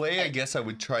 In a way, I guess I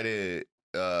would try to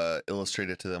illustrate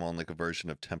it to them on like a version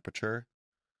of temperature.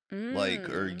 Like,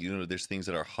 or Mm. there's things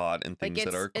that are hot and Like things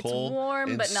that are it's cold. warm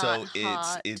And but so not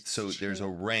hot. it's so there's a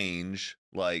range.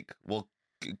 Like, well,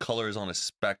 color is on a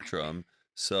spectrum.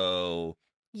 So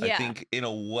Yeah. I think in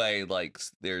a way, like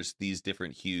there's these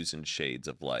different hues and shades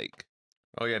of like.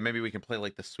 Oh yeah, maybe we can play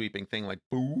like the sweeping thing, like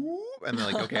boop, and they're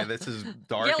like, okay, this is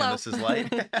dark Yellow. and this is light.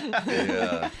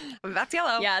 Yeah. That's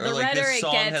yellow. Yeah, the Or like redder this it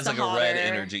song gets, has the like a red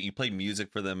hotter. energy. You play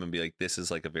music for them and be like, this is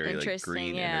like a very like Interesting,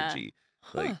 green yeah. energy.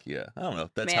 Like, yeah, I don't know.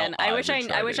 That's Man, how I wish would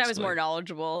try I to wish I was more explain.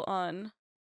 knowledgeable on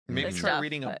Maybe this try stuff,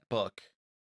 reading a but- book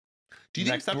Do you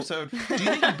Next think, episode. Do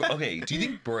you think? Okay. Do you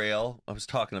think Braille? I was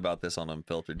talking about this on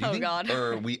Unfiltered. Do you Oh, think, God.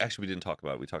 Or we didn't talk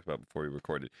about it. We talked about it before we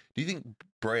recorded. Do you think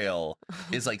Braille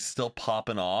is like still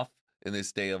popping off in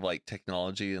this day of like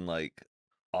technology and like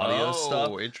audio stuff?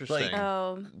 Oh, interesting. Like,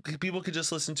 Oh, people could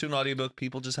just listen to an audiobook.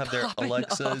 People just have their Popping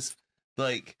Alexas.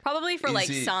 Like, probably for Is like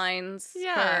it- signs.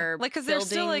 Yeah, for like because there's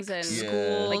still like buildings and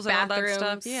schools like and all that stuff.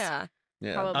 bathrooms. Yeah,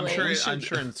 yeah. Probably. I'm We sure. should- I'm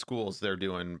sure in schools they're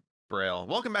doing Braille.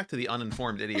 Welcome back to the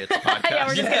Uninformed Idiots podcast. Yeah,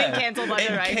 we're just getting canceled left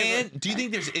and And right. do you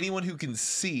think there's anyone who can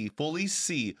fully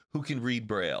see, who can read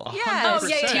Braille? yeah, Oh,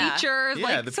 yeah. teachers, Yeah,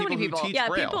 like the so many people people. who teach Yeah,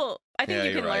 Braille. people. I think Yeah,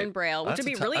 you you're can right. learn Braille, which That's would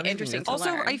be a tou- really I think interesting it's to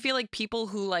Also, learn. I feel like people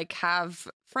who like have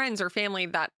friends or family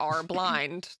that are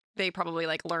blind, they probably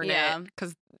like learn Yeah. it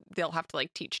because they'll have to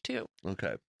like teach too.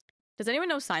 Okay. Does anyone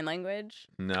know sign language?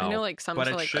 No, I know like some but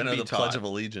to, it like should I know be the taught. Pledge of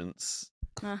Allegiance.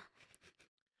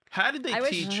 How did they I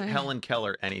wish- teach Helen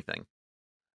Keller anything?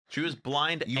 She was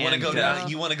blind. You want to and go deaf. down?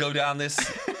 You want to go down this?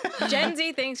 Gen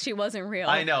Z thinks she wasn't real.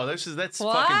 I know. That's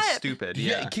What? fucking stupid.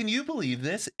 Yeah. Yeah. Can you believe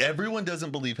this? Everyone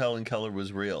doesn't believe Helen Keller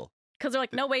was real. Because they're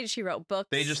like, no way she wrote books.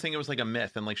 They just think it was like a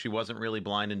myth and like she wasn't really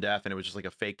blind and deaf and it was just like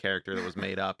a fake character that was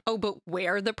made up. Oh, but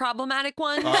we're the problematic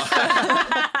ones. No,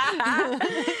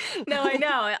 I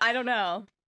know. I don't know.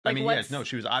 I Like, mean, what's- no,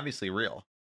 she was obviously real.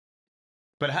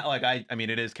 But how, like I mean,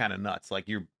 it is kind of nuts. Like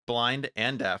you're blind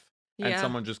and deaf, and Yeah.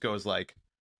 someone just goes like,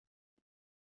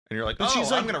 and you're like, But oh,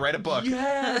 she's I'm like, gonna write a book.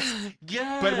 Yes.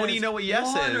 Yes. But what do you know what yes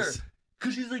water. is?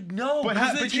 Because she's like, no. But But,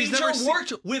 how- the but she's teacher never seen-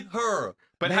 worked with her.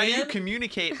 But how do you man.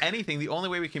 communicate anything? The only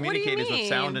way we do you communicate is with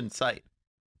sound mean? and sight.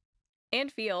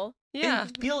 And feel. Yeah,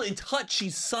 And feel and touch. She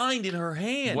signed in her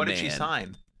hand. What did she man.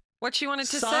 sign? what she wanted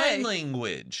to Sign say.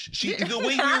 language. She, the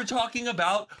way we were talking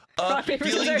about Rock, paper,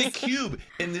 feeling the scissors. cube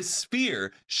in this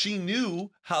sphere, she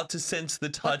knew how to sense the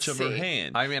touch Let's of her see.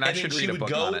 hand. I mean, I and then should she read a would book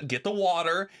go on it. get the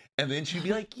water, and then she'd be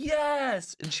like,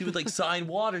 "Yes," and she would like sign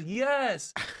water,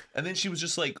 "Yes," and then she was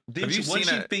just like, then Have she, you once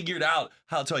seen she a- figured out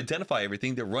how to identify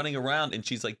everything, they're running around, and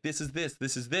she's like, "This is this,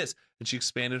 this is this," and she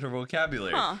expanded her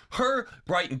vocabulary. Huh. Her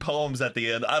writing poems at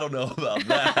the end, I don't know about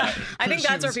that. I think She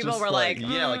that's where was people just were like,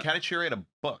 Yeah, like how did she write a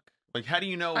book? Like how do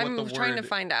you know what I'm the word? trying to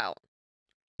find out.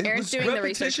 It Erin's was doing the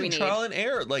research we repetition, need. trial and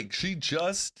error. Like she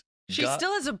just She got-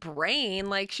 still has a brain.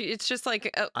 Like it's just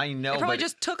like I know, it probably but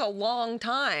just took a long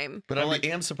time. But But I like-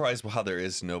 am surprised how there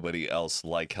is nobody else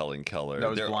like Helen Keller. that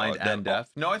was There blind are, and deaf.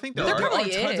 No, I think there There, are. there are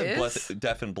probably tons is. of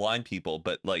deaf and blind people,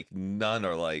 but like none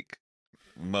are like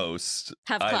most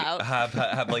Have clout.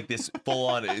 have like this full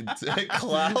on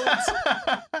clout.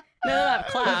 No, not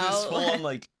This clout. full on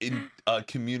like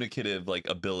communicative like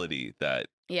ability that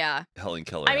Yeah. Helen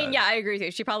Keller. I mean, has. yeah, I agree with you.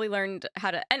 She probably learned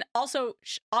how to, and also,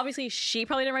 obviously, she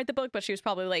probably didn't write the book, but she was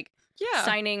probably like Yeah,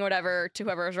 signing whatever to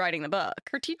whoever was writing the book.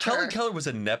 her teacher. Helen Keller was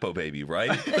a nepo baby,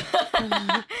 right?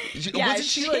 Yeah, Wasn't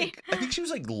she like? I think she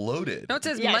was like loaded. No, it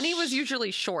says Yeah, money was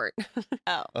usually short.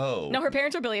 Oh. Oh No, her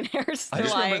parents were billionaires. I They're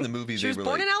just remember lying. in the movie She they was were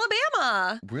born like, in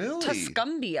Alabama, really?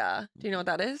 Tuscumbia. Do you know what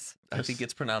that is? I think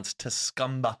it's pronounced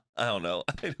Tuscumba. I don't know.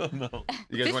 I don't know.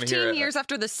 You guys want to hear 15 years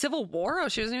after the Civil War. Oh,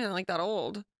 she wasn't even like that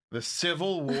old. the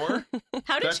Civil War?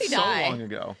 How did That's she so die? long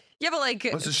ago. Yeah, but like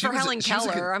Oh, so she for was a- Helen she was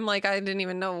a Keller, I'm like I didn't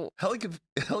even know.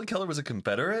 Helen Keller was a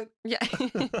Confederate? Yeah,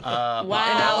 Wow. In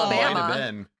Alabama. Might have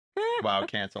been. Wow,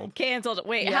 canceled. Canceled.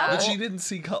 Wait, Yeah. But how? she didn't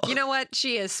see color. you know what?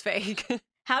 She is fake.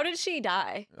 How did she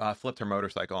die? Flipped her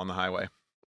motorcycle on the highway.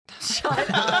 Shut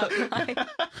up. Like,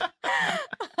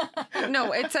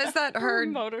 No, it says that her her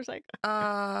motorcycle.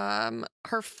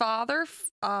 her father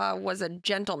was a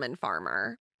gentleman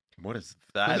farmer. What is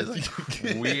that? Is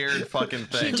a weird fucking He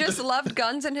thing. just loved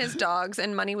guns and his dogs,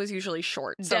 and money was usually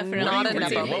short. So Definitely not What a are you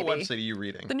nepo reading? What baby. website are you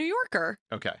reading? The New Yorker.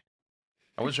 Okay.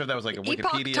 I wasn't sure if that was like a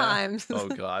Epoch Wikipedia. Times. Oh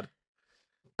God.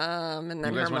 And then You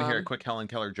guys her want to mom. hear a quick Helen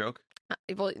Keller joke?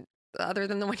 Well, other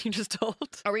than the one you just told.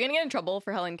 Are we gonna get in trouble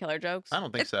for Helen Keller jokes? I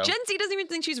don't think so. Gen Z doesn't even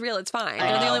think she's real. It's fine.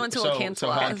 They're the only ones who will cancel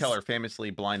So us. Helen Keller,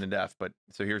 famously blind and deaf, but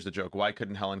so here's the joke: why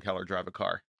couldn't Helen Keller drive a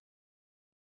car?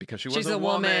 Because she was She's a a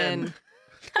woman.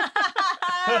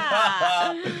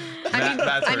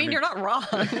 That's I her mean, new- you're not wrong.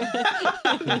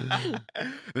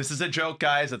 This is a joke,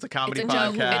 guys. It's a comedy It's a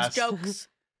joke. podcast. It's jokes.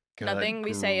 Good Nothing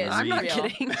we say is I'm not real.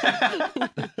 kidding.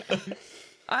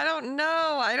 I don't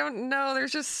know. I don't know.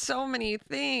 There's just so many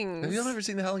things. Have you all ever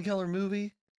seen the Helen Keller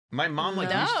movie? My mom like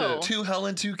No. used to. Two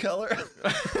Helen, two Keller.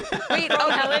 Wait,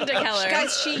 From Helen to Keller.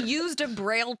 Guys, she used a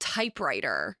Braille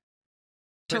typewriter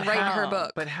to But write how- her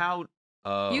book. But how?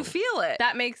 Oh. You feel it.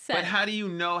 That makes sense. But how do you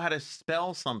know how to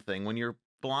spell something when you're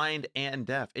blind and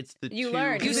deaf? It's the You two.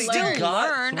 learn. You You still learn. got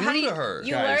learn. through How do to you? her.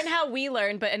 you Guys. learn how we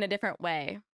learn, but in a different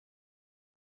way.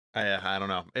 I don't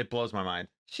know. It blows my mind.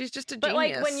 She's just a But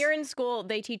genius. like when you're in school,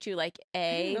 they teach you like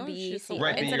A, know, B, she's C.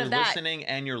 Right, but Instead you're of that, listening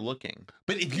and you're looking.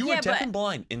 But if you Yeah, are deaf but- and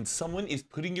blind and someone is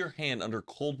putting your hand under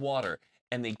cold water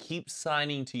and they keep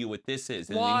signing to you what this is,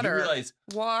 and then Water. you realize,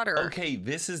 water. okay,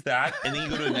 this is that, and then you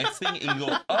go to the next thing and you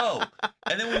go, oh.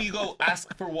 And then when you go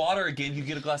ask for water again, you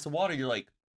get a glass of water, you're like,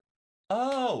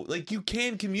 oh, like you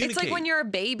can communicate. It's like when you're a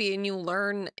baby and you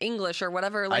learn English or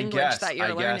whatever I language guess. that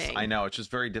you're learning. I know. It's just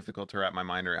very difficult to wrap my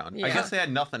mind around. I Yeah. guess they had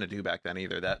nothing to do back then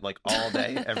either. That like all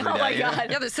day, every day. Oh my God.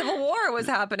 Yeah, the Civil War was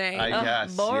happening. I guess.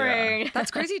 yeah. boring.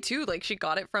 That's crazy too. Like she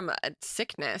got it from a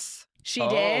sickness. She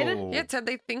did. Oh. Yeah, it said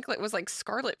they think it was like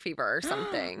scarlet fever or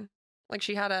something. Like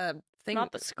she had a thing.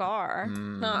 Not the scar.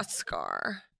 Mm. Not a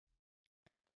scar.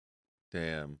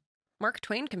 Damn. Mark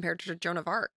Twain compared to Joan of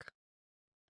Arc.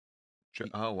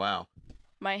 Oh wow.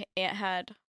 My aunt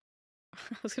had.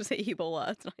 I was gonna say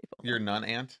Ebola. It's not Ebola. Your nun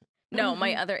aunt? No,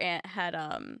 my other aunt had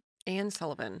Anne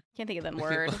Sullivan. Can't think of the I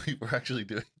word. can't believe we're actually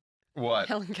doing What?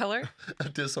 Helen Keller. a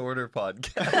disorder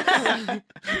podcast.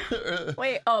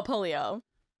 Wait, oh, polio.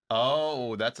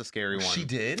 Oh, that's a scary one. She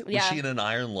did? Was Yeah. she in an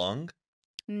iron lung?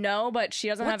 No, but she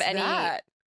doesn't What's have any. that?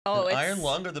 Oh, An it's iron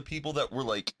lung are the people that were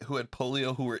like who had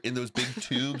polio who were in those big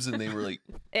tubes and they were like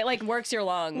It like works your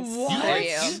lungs What? for you.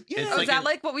 It's Oh, like is that an-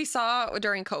 like what we saw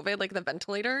during COVID, like the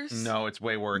ventilators? No, it's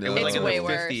way worse. No. It was like It's in way the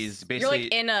worse. 50s. Basically, You're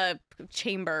like in a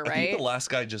chamber, I think right? the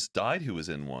last guy just died who was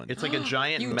in one. it's like a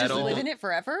giant You metal. just live in it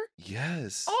forever?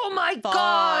 Yes. Oh my Fuck.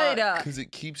 god! Because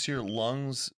it keeps your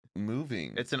lungs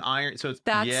moving. It's an iron. So it's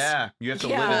That's yeah. You have to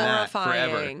live in that forever.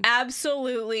 horrifying.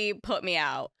 Absolutely put me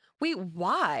out. Wait,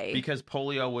 why? Because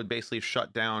polio would basically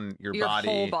shut down your Your body,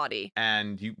 whole body.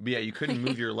 and you couldn't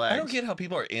move your legs. I don't get how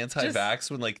people are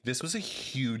anti-vax when like this was a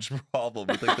huge problem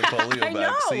with like the polio I know.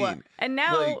 vaccine. And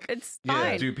now Like, it's yeah.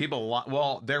 fine. Dude,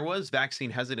 well, there was vaccine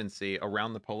hesitancy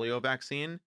around the polio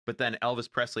vaccine, but then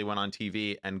Elvis Presley went on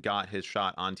TV and got his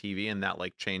shot on TV, and that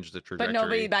like changed the trajectory. But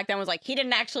nobody back then was like, he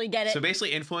didn't actually get it. So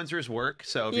basically, influencers work.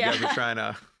 So if Yeah. you guys are trying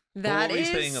to, That were you is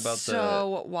saying about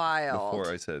so wild.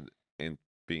 Before I said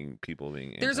people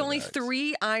being There's only anti-vax.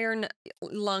 3 iron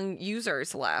lung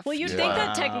users left. Well, you'd Yeah. think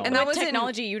that Wow. And that was in-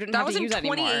 technology you didn't that have was to in use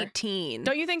anymore. 2018.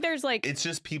 Don't you think there's like It's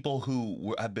just people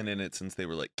who have been in it since they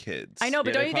were like kids. I know,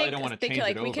 but Yeah, don't they you probably think don't wanna think change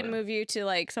like it we can over. move you to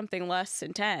like something less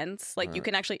intense? Like you Uh,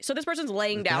 can actually. So this person's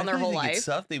laying But down I their whole think it's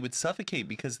life. they would suffocate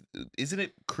because isn't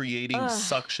it creating Ugh.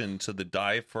 suction so the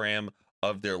diaphragm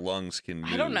of their lungs can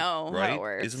move? I don't know how it right?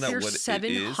 works. Isn't that You're what it is?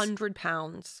 700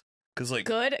 pounds. Because like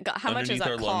Good. God, how much underneath does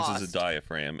that our cost? lungs is a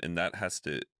diaphragm, and that has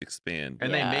to expand.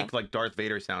 and Yeah. they make like Darth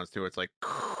Vader sounds too. It's like,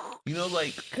 You know,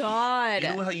 like God. you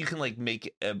know how you can like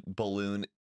make a balloon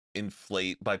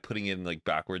inflate by putting it in like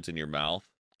backwards in your mouth.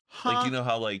 Like you know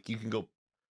how like you can go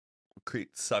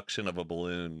create suction of a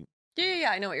balloon.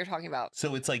 Yeah, I know what you're talking about.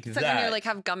 So it's like It's that. like when you like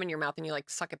have gum in your mouth and you like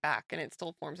suck it back and it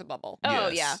still forms a bubble. Oh,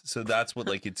 Yes. yeah. So that's what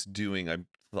like it's doing.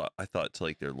 I thought to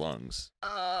like their lungs.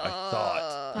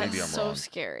 thought. That's Maybe I'm so wrong.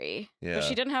 scary. Yeah. But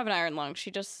she didn't have an iron lung. She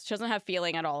doesn't have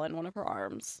feeling at all in one of her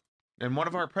arms. and one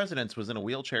of our presidents was in a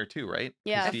wheelchair too, right?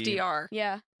 Yeah. FDR.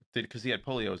 Yeah. Because he had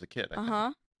polio as a kid. I Uh think.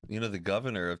 huh. You know, the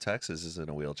governor of Texas is in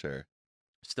a wheelchair.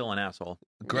 Still an asshole.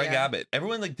 Greg Yeah. Abbott.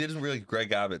 Everyone like didn't really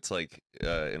Greg Abbott's like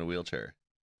in a wheelchair.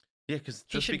 Yeah, because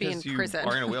He just should be because in you prison.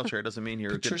 are in a wheelchair doesn't mean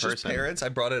you're a good Patricia's person. parents, I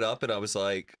brought it up and I was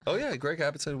like, "Oh yeah, Greg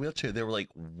Abbott's in a wheelchair." They were like,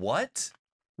 "What?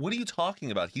 What are you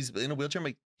talking about? He's in a wheelchair." I'm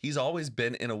like, "He's always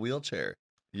been in a wheelchair."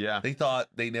 Yeah.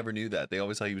 They never knew that. They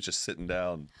always thought he was just sitting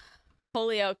down.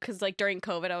 Polio, because like during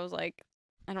COVID, I was like,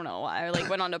 I don't know why. I like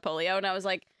went on to polio and I was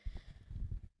like,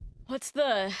 what's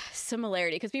the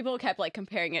similarity? Because people kept like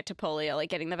comparing it to polio, like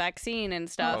getting the vaccine and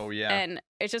stuff. Oh, yeah. And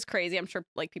it's just crazy. I'm sure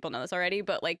like people know this already,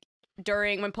 but like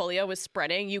during when polio was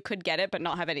spreading, you could get it but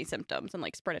not have any symptoms and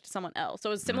like spread it to someone else. So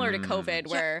it was similar to COVID,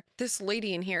 Yeah. where This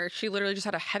lady in here, she literally just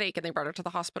had a headache and they brought her to the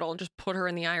hospital and just put her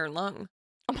in the iron lung.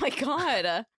 oh my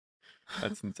god,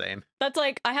 That's insane. that's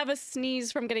like I have a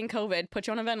sneeze from getting COVID. Put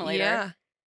you on a ventilator. Yeah.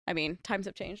 I mean, times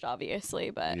have changed, obviously,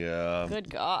 but Yeah. good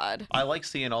God. I like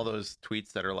seeing all those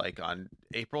tweets that are like on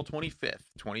April 25th,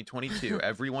 2022,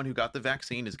 everyone who got the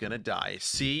vaccine is going to die.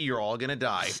 See, you're all going to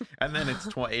die. And then it's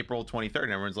April 23rd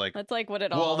and everyone's like, That's like what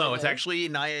it all well, no, it's is. actually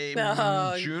No,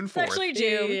 June 4th. It's actually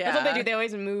June. That's what they Yeah. do. They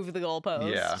always move the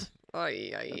goalpost. Yeah.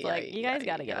 It's like, you guys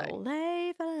got to get a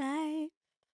life alive.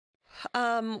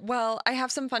 Well, I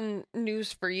have some fun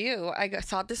news for you.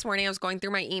 Saw it this morning. I was going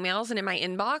through my emails and in my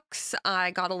inbox,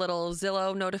 I got a little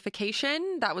Zillow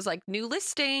notification that was like new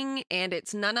listing, and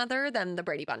it's none other than the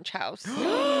Brady Bunch house.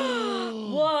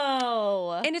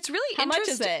 Whoa. And it's really How much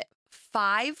is interest- it?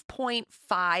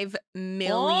 $5.5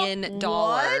 million.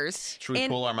 What? Should we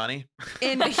And- pool our money?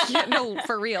 And yeah, no,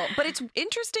 for real. But it's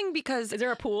interesting because Is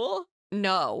there a pool?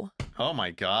 no, Oh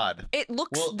my god. it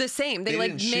looks Well, the same. They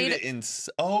like didn't shoot made it in.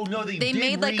 Oh no, they they did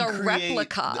made, like, a recreate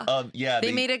replica. Yeah,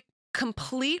 they made a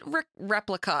complete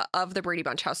replica of the Brady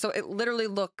Bunch house. So it literally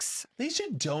looks They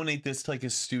should donate this to like a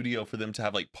studio for them to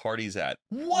have like parties at.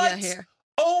 What? Yeah, here.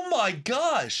 Oh my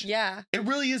gosh! Yeah. It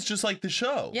really is just like the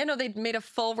show. Yeah, no, they made a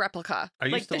full replica. I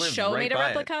Like used to the live show right made a by it.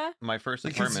 replica? My first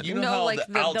Because apartment. you know No, how like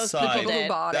the those outside, people who did.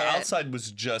 bought the it. outside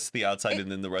was just the outside,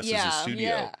 and then the rest was yeah, a studio.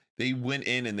 yeah. They went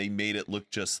in and they made it look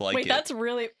just like Wait, it. that's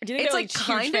really. Do you think It's they're like huge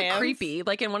kind of fans? creepy.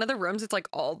 Like in one of the rooms, it's like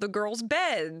all the girls'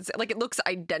 beds. Like it looks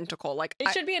identical. Like It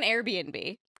should be an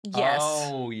Airbnb. yes,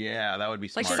 Oh yeah, that would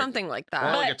be like smart. something like Or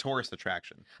that. like a tourist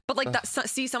attraction. But like that,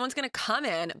 see, someone's gonna come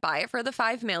in, buy it for the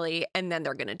 $5 million, and then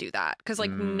they're gonna do that because like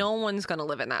Mm. no one's gonna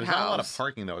live in that There's house. not a lot of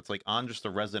parking though. It's like on just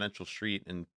a residential street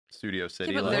in Studio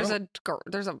City. Yeah, but like-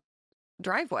 there's a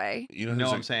driveway. you know, no,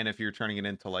 who's I'm saying if you're turning it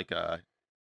into like a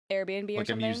Airbnb or like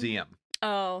a something? museum.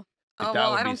 Oh. Like, Oh that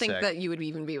well, would I be don't think sick. that you would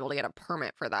even be able to get a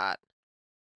permit for that.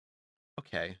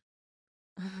 Okay,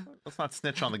 let's not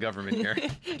snitch on the government here,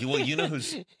 well, you know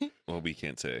who's. Well, we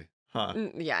can't say. huh?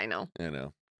 Yeah, I know. I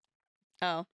know.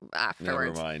 Oh. Never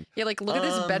Afterwards, mind. yeah, like look at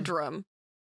this Um, bedroom.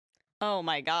 Oh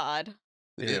my God.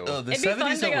 Ew. The It'd be fun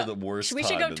 70s to were go- the worst. We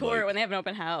should go time in, tour it like- when they have an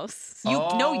open house.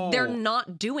 No, they're Oh.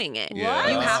 not doing it. Yeah.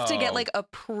 You have to get Oh. like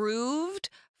approved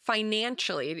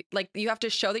financially. Like you have to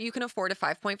show that you can afford a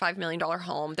 $5.5 million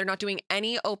home. They're not doing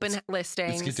any open listings.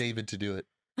 Let's get David to do it.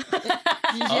 Oh,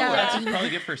 Yeah. that's probably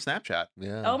good for Snapchat.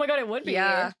 Yeah. Oh my God, it would be.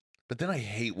 Yeah. But then I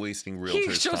hate wasting realtors'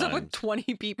 He shows time. up with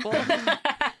 20 people.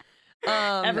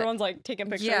 Everyone's like taking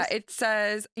pictures. Yeah, it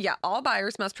says, all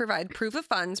buyers must provide proof of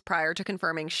funds prior to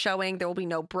confirming showing. There will be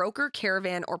no broker,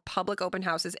 caravan, or public open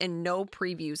houses and no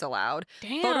previews allowed.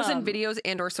 Damn. Photos and videos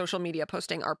and or social media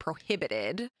posting are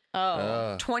prohibited.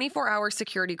 Oh. 24-hour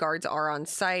security guards are on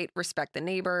site. Respect the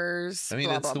neighbors. I mean,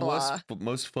 blah, it's blah, the blah.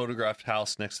 most photographed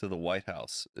house next to the White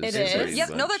House. It the is? Brady Yep,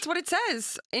 no, Bunch. that's what it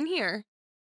says in here.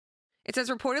 It says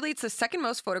reportedly it's the second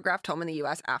most photographed home in the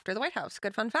U.S. after the White House.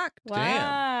 Good fun fact.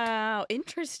 Wow.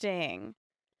 Interesting.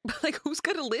 Like, who's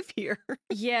gonna live here?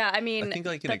 Yeah, I mean, I think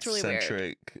like an that's really weird.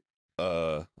 eccentric.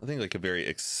 I think like a very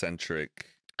eccentric.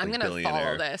 I'm like, gonna follow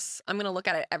billionaire. this. I'm gonna look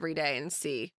at it every day and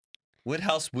see. What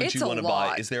house would It's you a want to buy?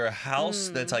 lot. Is there a house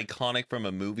that's Hmm. iconic from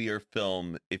a movie or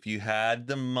film? If you had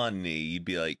the money, you'd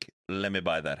be like, let me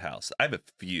buy that house. I have a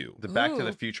few. The Back to the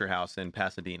Ooh. Future house in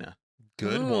Pasadena.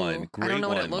 Good Ooh, one. Great I don't know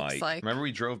one, what it looks Mike. like. Remember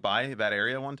we drove by that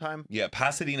area one time? Yeah,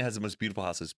 Pasadena has the most beautiful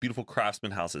houses, beautiful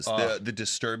craftsman houses. Oh. The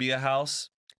Disturbia house,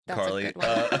 That's a Carly. good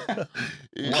one.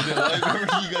 I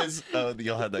remember you guys.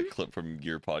 Y'all had that clip from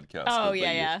your podcast. Oh, but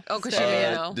yeah, you- yeah. Oh, 'cause So- you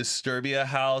didn't know. Disturbia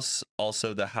house,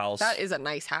 also the house. That is a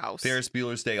nice house. Ferris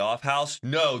Bueller's Day Off house.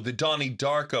 No, the Donnie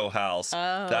Darko house.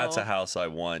 That's a Oh. house I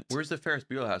want. Where's the Ferris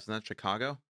Bueller house? Isn't that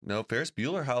Chicago? No, Ferris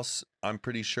Bueller house. I'm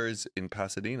pretty sure is in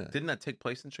Pasadena. Didn't that take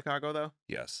place in Chicago though?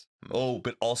 Yes. Hmm. Oh,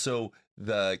 but also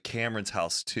the Cameron's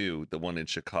house too. The one in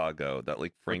Chicago. That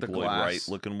like Frank the Lloyd glass. Wright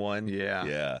looking one. Yeah.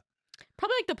 Yeah.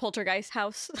 Probably like the Poltergeist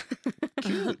house.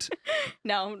 Cute.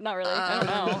 No, not really. I don't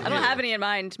know. I don't Ew. have any in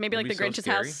mind. Maybe Would like be the so Grinch's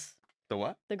scary. house. The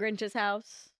what? The Grinch's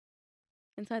house.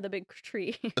 Inside the big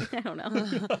tree. I don't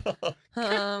know.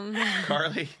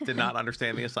 Carly did not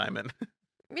understand the assignment.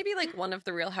 Maybe like one of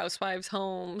the Real Housewives'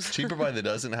 homes. Cheaper by the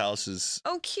dozen houses.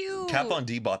 Oh, cute. Kat Von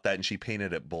D bought that and she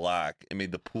painted it black and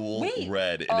made the pool Wait.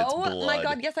 red and it's Oh blood. my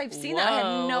God! Yes, I've seen that. I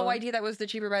had no Whoa. idea that was the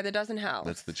Cheaper by the Dozen house.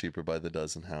 That's the cheaper by the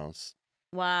dozen house.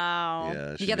 Wow.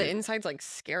 Yeah. she Yeah, the made- inside's like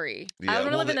scary. yeah, I wanna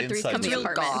well, live in the a Three's inside Company was Real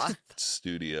a apartment. goth.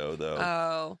 studio though.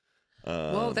 Oh,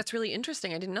 whoa, Um, that's really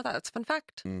interesting. I didn't know that. That's a fun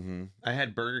fact. mhm. I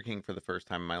had Burger King for the first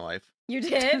time in my life. You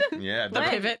did? Yeah, The When?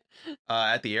 pivot.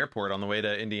 at the airport on the way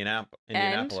to Indianapolis.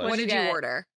 What What'd did you you get?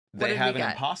 order? What They did have we an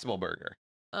get? Impossible Burger.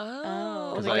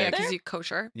 Oh, Was it yeah, good because there? you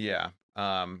kosher. Yeah.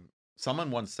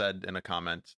 Someone once said in a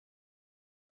comment,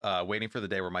 waiting for the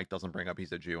day where Mike doesn't bring up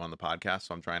he's a Jew on the podcast,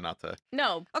 so I'm trying not to.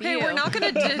 No. Okay, you. we're not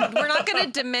gonna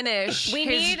diminish We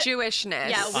his need- Jewishness.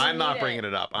 Yeah, we I'm not need bringing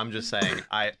it up. I'm just saying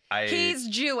I He's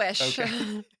Jewish.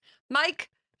 Okay. Mike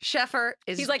Sheffer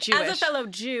is He's like, Jewish. as a fellow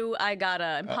Jew, I got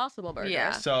a Impossible Burger.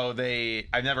 yeah. So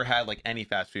I've never had like any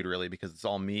fast food really because it's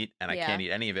all meat and I Yeah. can't eat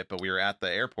any of it. But we were at the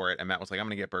airport and Matt was like, I'm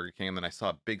gonna get Burger King, and then I saw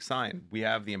a big sign. We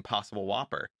have the Impossible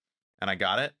Whopper, and I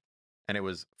got it, and it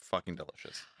was fucking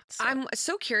delicious. I'm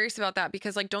so curious about that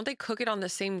because like, don't they cook it on the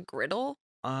same griddle?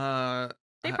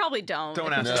 They probably don't.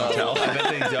 Don't ask, No, don't tell. I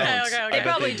bet they don't. Okay, okay. I They bet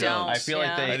probably don't. I feel like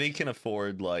Yeah. they- They can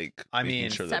afford like. I making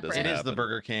mean, sure that separate. doesn't It is the happen.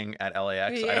 Burger King at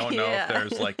LAX. I Yeah, don't know yeah. if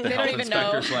there's like the They don't health even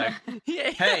know. inspector's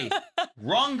like, hey,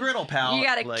 wrong griddle, pal. You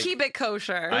gotta Like, keep it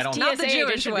kosher. I don't- Not the TSA agent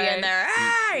Jewish should way. be in there.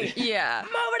 Hey, Yeah.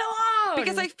 move it along.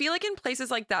 Because I feel like in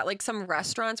places like that, like some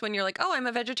restaurants, when you're like, "Oh, I'm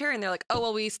a vegetarian," they're like, "Oh,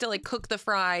 well, we still like cook the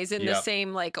fries in the Yep.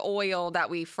 same like oil that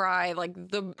we fry like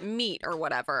the meat or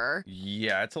whatever."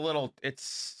 Yeah, it's a little,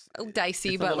 it's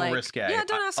Dicey, a but little like, risque. yeah,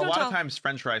 don't ask, A don't lot tell. of times,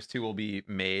 French fries too will be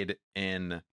made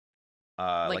in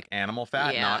like animal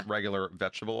fat, yeah. not regular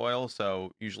vegetable oil.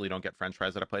 So usually you don't get French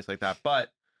fries at a place like that.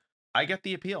 But I get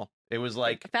the appeal. It was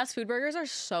like fast food burgers are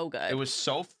so good. it was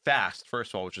so fast,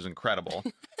 first of all, which is incredible.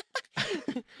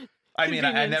 I mean, I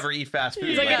Convenience. never eat fast food.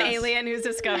 He's like but an alien who's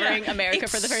discovering America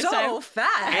for the first so time.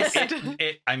 fast.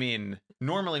 I mean,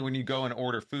 normally when you go and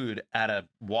order food at a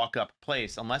walk-up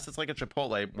place, unless it's like a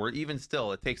Chipotle, where even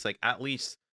still it takes like at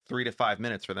least 3 to 5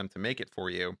 minutes for them to make it for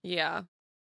you. Yeah.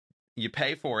 You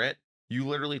pay for it. You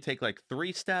literally take like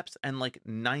 3 steps, and like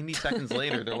 90 seconds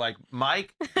later, they're like,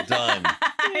 "Mike, Done.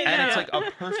 and it's like a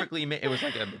perfectly made. It was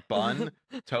like a bun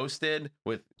toasted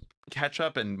with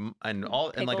ketchup and all,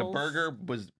 and like a Pickles. burger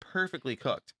was perfectly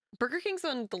cooked. Burger King's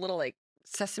on the little like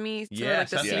sesame, Yeah, like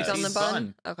the sesame seeds on the seeds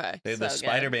bun. Okay. They have the So good.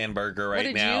 Spider-Man burger right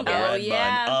did now, you the get? red Oh,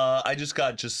 yeah. bun. I just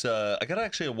got I got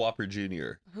actually a Whopper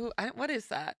Junior. What is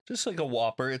that? Just like a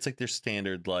Whopper. It's like their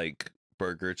standard like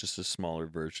burger. It's just a smaller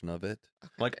version of it.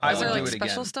 Like I Is would there would like do it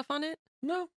special again. stuff on it?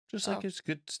 No, just like Oh. it's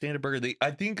good standard burger.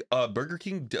 I think Burger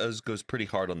King goes pretty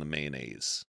hard on the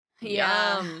mayonnaise.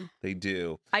 Yeah. Yum. They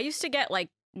do. I used to get like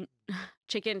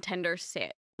chicken tender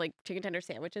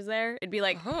sandwiches there. It'd be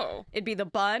like Oh. it'd be the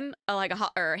bun, like a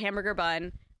hot or a hamburger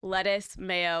bun, lettuce,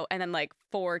 mayo, and then like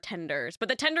 4 tenders. But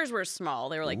the tenders were small;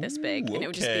 they were like this big, Ooh, and it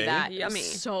would just be okay. that. It was Yummy.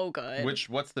 so good.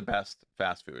 What's the best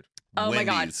fast food? Oh my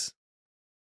God. Wendy's.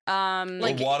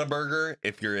 Like Or Whataburger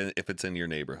if it's in your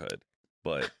neighborhood.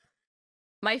 But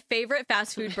my favorite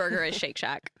fast food burger is Shake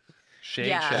Shack. Shake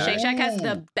Yeah. Shack. Shake Shack has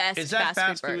the Ooh. best Is that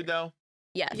fast burger. food though?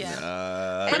 Yes. Yeah.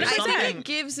 But And it's I think something- it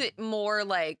gives it more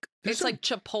like There's it's some- like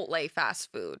Chipotle fast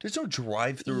food. there's no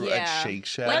drive-through Yeah. at Shake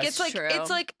Shack. Like That's it's true.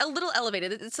 like a little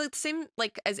elevated. It's like the same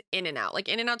like as In-N-Out. Like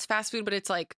In-N-Out's fast food, but it's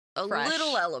like a Fresh.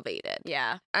 little elevated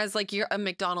Yeah. as like you're a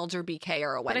McDonald's or BK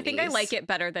or a But Wendy's. I think I like it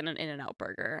better than an In-N-Out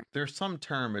burger. There's some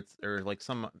term it's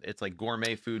like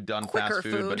gourmet food done Quicker fast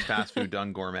food, but food. fast food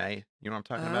done gourmet. You know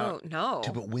what I'm talking Oh about? no!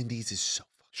 Dude, but Wendy's is so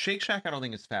Shake Shack, I don't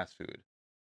think it's fast food.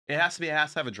 It has to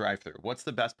have a drive-through. What's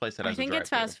the best place that has I think a it's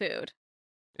drive-through? fast food.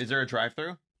 Is there a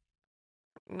drive-through?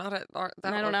 Not at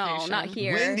that I don't know. location. Not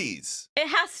here. Wendy's. It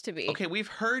has to be. Okay, we've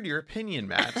heard your opinion,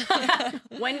 Matt.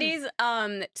 Wendy's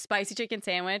spicy chicken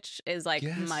sandwich is like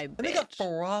Yes. my And they got bitch.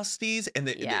 Frosties, and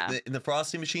Yeah. the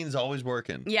frosty machine is always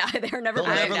working. Yeah, they're never They'll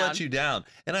putting never it down. let you down.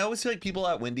 And I always feel like people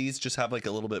at Wendy's just have like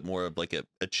a little bit more of like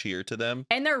a cheer to them.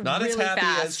 And they're Not really as happy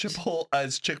fast.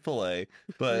 as Chick-fil-A,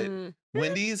 but Mm.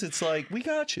 Wendy's, it's like, we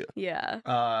got you.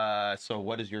 Yeah. So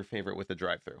what is your favorite with the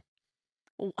drive-through?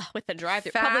 With the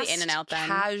drive-through, probably Fast In-N-Out then.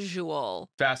 Casual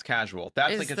Fast casual.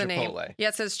 That's is like a the name. Chipotle. Yeah,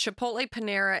 it says Chipotle,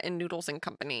 Panera, and Noodles and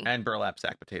Company. And Burlap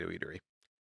Sack Potato Eatery.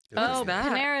 What is Oh, that?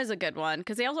 Panera is a good one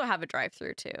because they also have a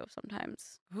drive-through too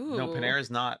sometimes. No, Ooh.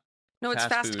 Panera's not. No, it's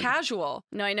fast fast food. casual.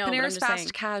 No, I know. but I'm Panera's just fast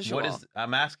saying. casual.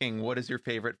 I'm asking, what is your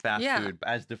favorite fast Yeah. food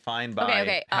as defined by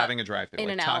okay, having a drive-through?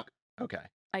 Like In-N-Out. Okay.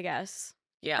 I guess.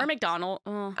 Yeah, Or McDonald's.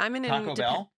 I'm in Taco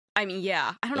Bell? I mean,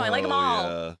 yeah. I don't know. I like them all.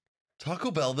 Yeah. Taco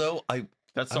Bell, though,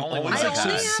 That's the I'm only one always I like only so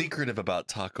have. have- secretive about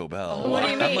Taco Bell. What do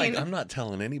you I'm like, mean? I'm not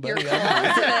telling anybody. You're I'm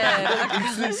like, closeted.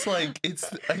 it's this like,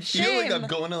 I feel like I'm Shame.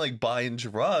 going to like buying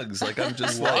drugs. Like I'm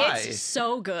just Why? like, It's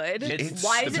so good. It's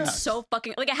Why the is it best. so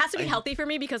fucking like it has to be I- healthy for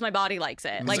me because my body likes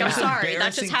it. Like The I'm most sorry,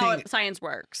 that's just embarrassing how thing- science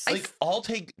works. like I'll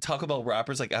take Taco Bell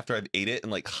wrappers like after I've ate it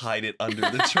and like hide it under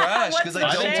the trash because What's I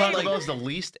I don't think shame? want Taco Bell like is the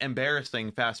least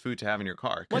embarrassing fast food to have in your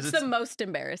car. 'cause What's it's the most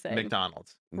embarrassing?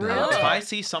 McDonald's. Really? If I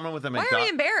see someone with a Why are we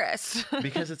McDonald's, embarrassed?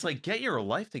 because it's like, get your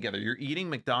life together. You're eating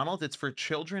McDonald's. It's for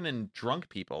children and drunk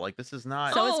people. Like this is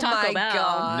not. So is Oh Taco my Bell.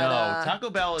 God. No, Taco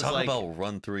Bell is Taco like Bell will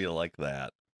run through you like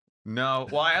that. no.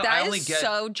 Well, I That only is get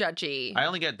so judgy. I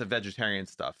only get the vegetarian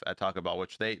stuff at Taco Bell,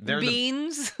 which they're the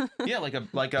Beans. yeah, like a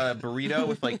burrito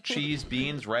with like cheese,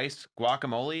 beans, rice,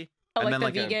 guacamole, Oh, and like then the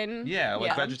like vegan? a yeah, like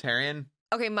Yeah. vegetarian.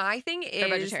 Okay, my thing is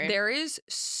vegetarian. there is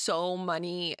so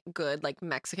many good like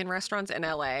Mexican restaurants in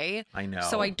LA. I know.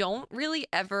 So I don't really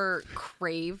ever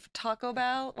crave Taco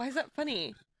Bell. Why is that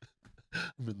funny?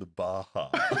 I'm in the Baja.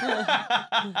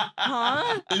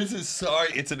 Huh? This is sorry.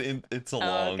 It's a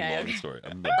long, okay, long okay. story.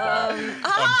 I'm in the Baja. I'm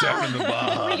ah! definitely in the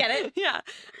Baja. We get it. Yeah.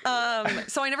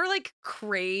 So I never like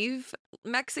crave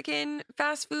Mexican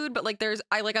fast food, but like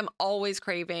I'm always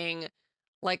craving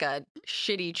like a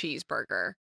shitty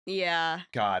cheeseburger. Yeah.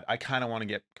 God, I kind of want to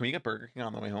get. Can we get Burger King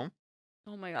on the way home?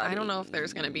 Oh my god. I don't know if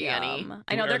there's gonna be any. Yum.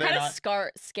 I know Are they're they kind of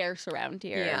not- scarce around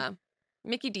here. Yeah.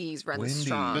 Mickey D's runs Wendy's.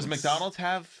 strong. Does McDonald's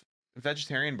have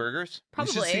vegetarian burgers? We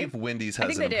should see Probably. if Wendy's I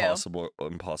has think an they do.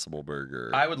 impossible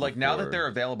burger. I would like now that before. they're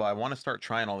available. I want to start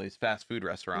trying all these fast food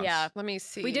restaurants. Yeah. Let me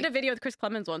see. We did a video with Chris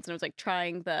Clemens once, and it was like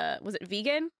trying was it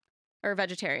vegan or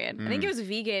vegetarian? I think it was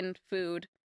vegan food,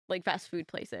 like fast food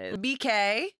places.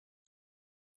 BK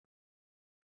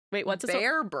Wait, what's this?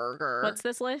 Bear Burger. What's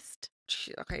this list?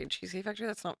 Okay, Cheesecake Factory.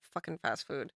 That's not fucking fast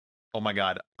food. Oh my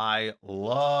god, I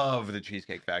love the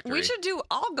Cheesecake Factory. We should do.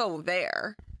 I'll go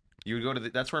there. You would go to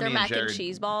that's where Their me and mac and Jared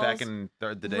cheese balls. back in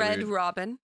the day. Red we would-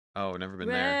 Robin. oh, never been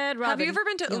there. Red Robin. Have you ever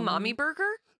been to Yum. Umami Burger?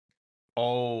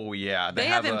 Oh yeah, They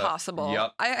have a- Impossible.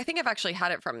 Yep. I think I've actually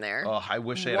had it from there. Oh, I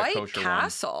wish they had White a kosher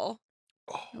Castle.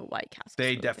 one. Oh, White Castle.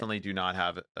 They definitely do not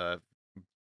have. Are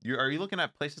you looking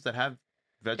at places that have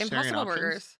vegetarian Impossible options?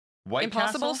 Burgers. White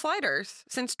Impossible Castle? Sliders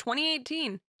since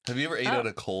 2018. Have you ever ate Oh. at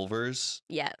a Culver's?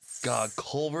 Yes. God,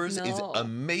 Culver's is No.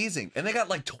 amazing, and they got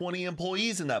like 20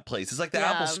 employees in that place. It's like the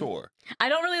Yeah. Apple Store. I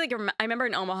don't really like. I remember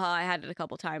in Omaha, I had it a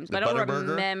couple times, The but I don't Butterburger?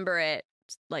 remember it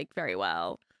like very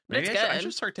well. But Maybe it's I good.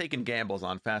 should start taking gambles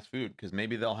on fast food because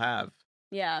maybe they'll have.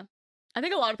 Yeah, I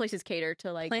think a lot of places cater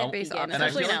to like Plant-based vegan, options. And I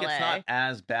especially feel in like LA. it's not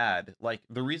as bad. Like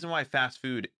the reason why fast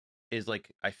food is like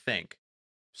I think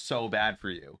so bad for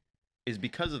you is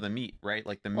because of the meat, right?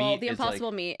 Like the meat. Well, the is Impossible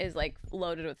like, meat is like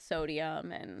loaded with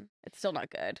sodium, and it's still not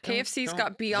good. KFC's don't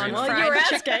got Beyond Well, Well, you were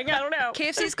Fried asking. I don't know.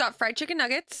 KFC's got fried chicken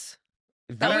nuggets.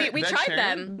 Oh, Ve- we tried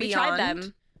vegetarian? them. We tried Beyond.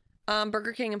 them.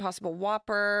 Burger King Impossible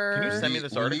Whopper. Can you send me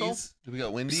this article? Wendy's? Do we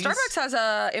got Wendy's? Starbucks has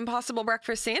a Impossible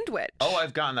breakfast sandwich. Oh,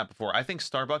 I've gotten that before. I think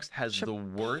Starbucks has the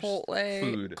worst Chipotle.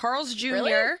 food. Carl's Jr.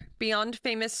 Really? Beyond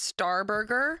Famous Star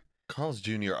Burger. Carl's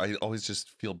Jr. I always just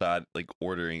feel bad like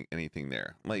ordering anything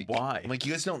there. Like Why? I'm like,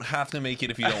 you guys don't have to make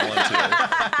it if you don't want to.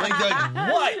 like they're like,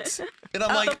 what? And I'm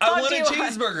How like, the I fuck want do a you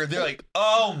want- cheeseburger. They're like,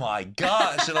 oh my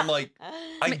gosh. And I'm like,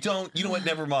 I don't. You know what?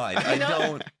 Never mind. I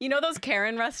don't. You know those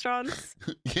Karen restaurants?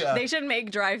 Yeah. They should make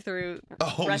drive-through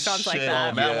Oh, restaurants like shit.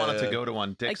 that. Oh, Matt Yeah. wanted to go to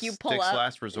one. Dick's, you pull Dick's up.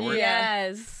 Last Resort.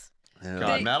 Yes. Yeah.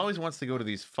 God, They- Matt always wants to go to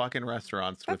these fucking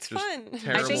restaurants with That's just fun. I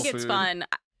terrible I think it's food. fun.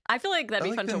 I feel like that'd I be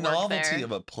like fun the to work novelty there.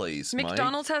 of a place. Mike.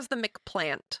 McDonald's has the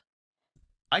McPlant.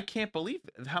 I can't believe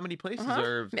how many places Uh-huh.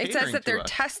 are It says catering that they're to us.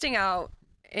 testing out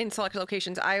in select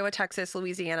locations: Iowa, Texas,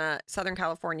 Louisiana, Southern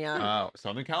California. Oh,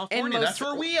 Southern California. most- That's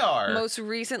where we are. Most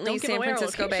recently, Don't give San away our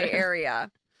Francisco Bay location.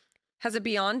 Area has a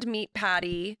Beyond Meat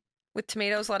patty with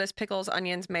tomatoes, lettuce, pickles,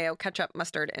 onions, mayo, ketchup,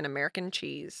 mustard, and American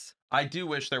cheese. I do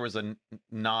wish there was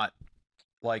not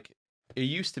like it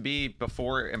used to be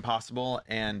before Impossible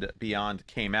and Beyond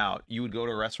came out. You would go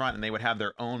to a restaurant and they would have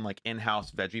their own like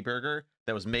in-house veggie burger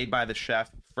that was made by the chef,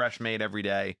 fresh made every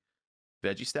day.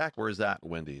 Veggie Stack, where is that?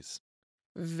 Wendy's.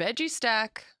 Veggie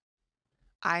Stack.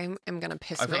 I am gonna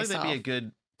piss I feel like myself. that'd be a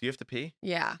good. Do you have to pee?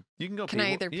 Yeah. You can go. Can pee. I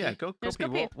We'll- either Yeah, pee? go Just pee.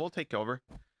 go pee. We'll take over.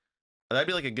 That'd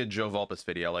be like a good Joe Vulpes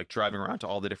video, like driving around to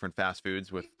all the different fast foods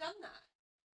with done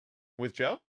that.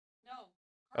 Joe. No.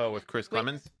 Oh, with Chris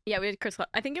Clemens. Yeah, we had Chris.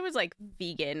 I think it was like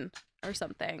vegan or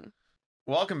something.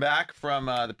 Welcome back from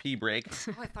the pee break.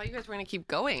 Oh, I thought you guys were gonna keep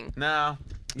going. No,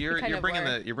 you're kind of bringing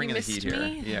were. the bringing the missed heat here.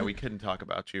 me? Yeah, we couldn't talk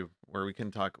about you, or we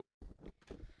couldn't talk.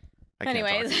 I can't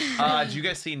Anyways. talk. Did you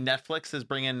guys see Netflix is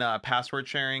bringing password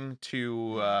sharing to?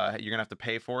 You're gonna have to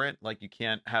pay for it. Like you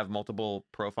can't have multiple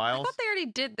I profiles. thought they already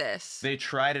did this. They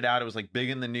tried it out. It was like big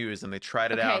in the news, and they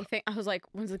tried it Okay, out. I was like,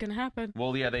 when's it gonna happen?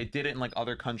 Well, yeah, they did it in like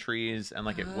other countries, and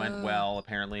like it went Oh. well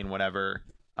apparently, and whatever.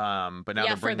 But now Yeah,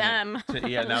 they're for bringing them. it to,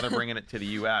 yeah, now they're bringing it to the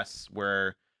U.S.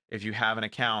 where if you have an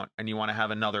account and you want to have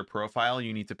another profile,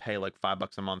 you need to pay like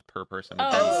 $5 a month per person. to do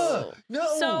it. Oh.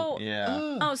 no. So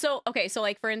Yeah. Oh, so okay, so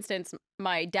like for instance,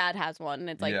 my dad has one, and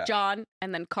it's like Yeah. John,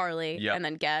 and then Carly, Yep. and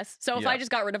then Guess. So if Yep. I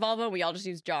just got rid of all of them, we all just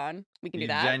use John. We can do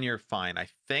that. Then you're fine, I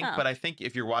think. Oh. But I think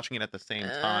if you're watching it at the same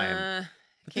time,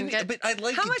 Can get- but I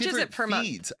like How much is it different per month?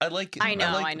 feeds. I like. I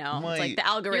know. like It's my- like the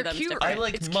algorithm's cute. different. I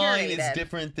like It's mine is curated.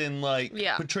 different than like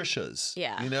Yeah. Patricia's.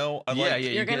 Yeah. You know. I yeah, like, yeah,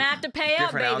 You're you gonna get have to pay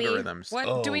up, different baby. algorithms.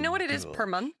 What do we know what it is Oh, per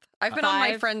month? I've been on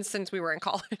my 5. friends since we were in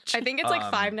college. I think it's like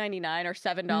Um, $5.99 or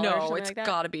 $7. no, something it's like that.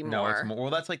 gotta be more. No, it's more.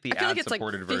 Well, that's like the I feel like it's, like,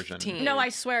 ad-supported version. 15. No, I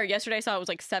swear. Yesterday I saw it was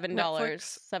like $7,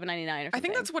 Netflix? $7.99 or something. I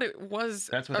think that's what it was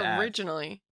That's with ads.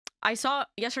 originally. I saw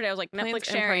yesterday. I was like Plans Netflix and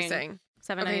sharing pricing.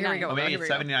 $7.99. here we go. Oh, maybe here we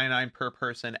it's go. $7.99 per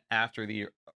person after the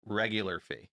regular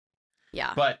fee.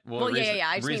 Yeah. But Well, the yeah.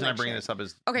 I just reason mean, I'm like, bringing share. this up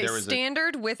is Okay, there was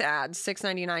standard with ads,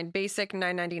 $6.99. Basic,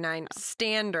 $9.99.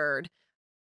 Standard,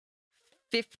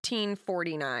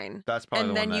 $15.49. that's probably And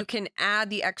the then one you that, can add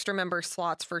the extra member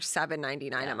slots for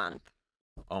 $7.99 Yeah. a month.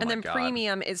 oh And my then God.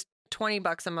 premium is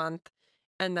 $20 a month.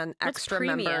 And then What's extra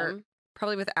member, premium?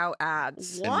 probably without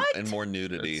ads. What? And more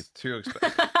nudity. It's too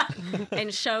expensive. And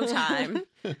Showtime.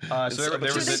 So there Do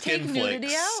was they a, take nudity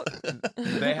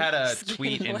they had a Skin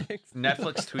tweet in flicks.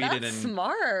 Netflix tweeted That's in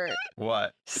smart.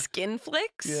 what Skin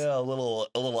flicks? Yeah, a little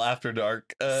after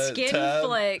dark. Skin tab.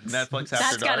 flicks. Netflix After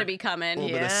That's got to Dark. be coming.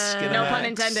 Little bit of skin No and pun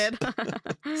Max.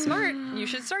 intended. Smart. You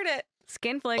should start it.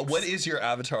 Skin flicks. What is your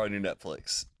avatar on your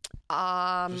Netflix?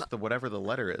 Just the whatever the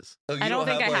letter is. Oh, you I don't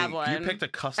think I have like- one. You picked a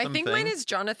custom I think thing. mine is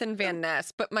Jonathan Van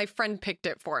Ness, but my friend picked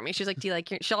it for me. She's like, "Do you like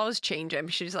your?" She'll always change him.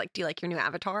 She's like, "Do you like your new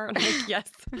avatar?" And I'm like,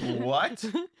 "Yes." What?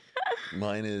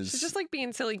 Mine is. She's just like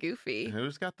being silly, goofy.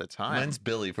 Who's got the time? Mine's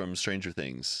Billy from Stranger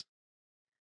Things,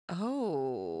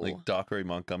 Oh, like Dockery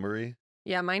Montgomery.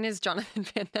 yeah. Mine is Jonathan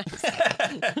Van Ness.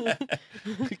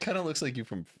 He kind of looks like you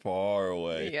from far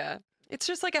away. Yeah, it's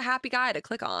just like a happy guy to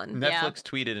click on. Yeah. Netflix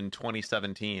tweeted in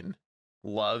 2017,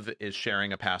 "Love is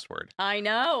sharing a password." I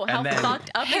know. How And then-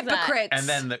 fucked up is that? Hypocrites. And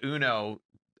then the Uno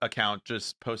account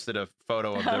just posted a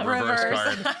photo of the reverse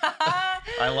card.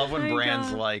 I love when Oh my brands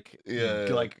God. like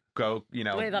go,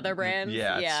 With other brands?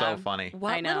 Yeah, it's Yeah. so funny.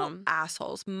 What I know. little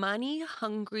assholes, money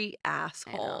hungry I know.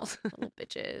 assholes. Little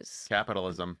bitches.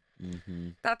 Capitalism. Mm-hmm.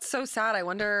 That's so sad. I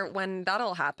wonder when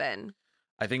that'll happen.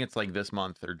 I think it's like this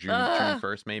month or June Ugh.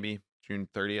 1st, maybe June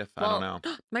 30th. I Well, don't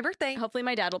know. My birthday. Hopefully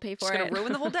my dad will pay for Just gonna it.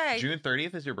 ruin the whole day. June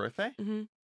 30th is your birthday? Mm-hmm.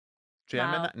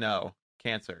 Gemini? Wow. No,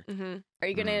 Cancer. Mm-hmm. Are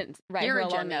you gonna write You're her a a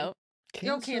long Gemini. note?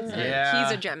 Yo, Cancer. Yeah,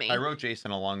 He's a Gemmy. I wrote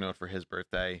Jason a long note for his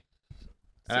birthday.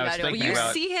 So And I you was gotta- Well, thinking you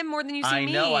about. see him more than you see I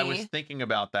me. know. I was thinking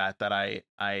about that.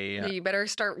 Yeah, you better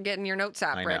start getting your notes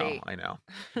app I ready. know. I know.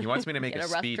 He wants me to make Get a a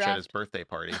rough speech draft. at his birthday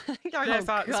party. I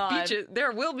saw God. speeches.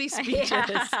 There will be speeches.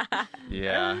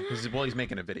 Yeah. Well, he's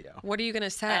making a video. What are you gonna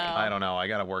say? Oh. I don't know. I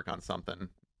got to work on something.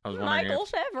 I was wondering Michael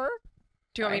Sheffer.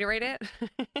 Do you want me to rate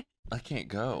it? I can't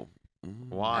go. Mm.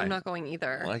 why. I'm not going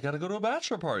either. Well, I got to go to a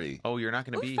bachelor party. Oh, you're not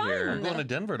going to Oh, be fun. here. I'm going to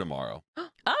Denver tomorrow.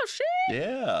 Oh shit.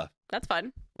 Yeah. That's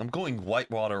fun. I'm going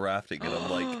whitewater rafting and I'm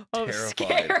like Oh, terrified.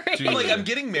 scary. Dude. I'm like, I'm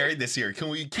getting married this year. Can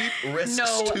we keep risks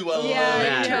No. to a Yeah, low?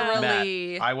 Matt,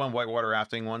 literally. I went whitewater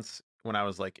rafting once when I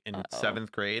was like in Uh-oh.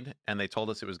 7th grade, and they told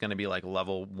us it was going to be like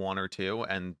level 1 or 2,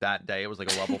 and that day it was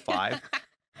like a level 5.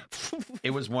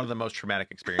 It was one of the most traumatic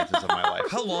experiences of my life.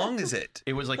 How long is it?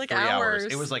 It was like Like 3 hours.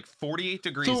 hours. It was like 48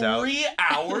 degrees out. 3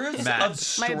 hours Matt. of My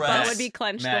stress. butt would be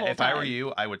clenched the Matt, whole if time. I were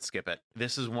you, I would skip it.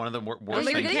 This is one of the worst Well, you're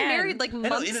things. getting can. married like I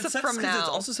know, and it months sucks from 'cause now. it's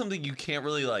also something you can't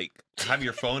really like have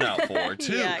your phone out for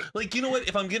too. Yeah. Like, you know what?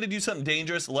 If I'm gonna do something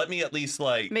dangerous, let me at least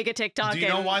like. Make a TikTok. Do you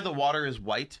know and- why the water is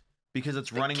white? Because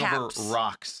it's running over caps.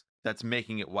 rocks. That's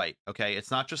making it white. Okay,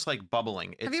 it's not just like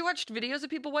bubbling. It's, Have you watched videos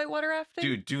of people whitewater rafting?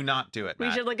 dude, do not do it. We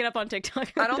Matt. should look it up on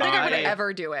TikTok. I don't think I would I-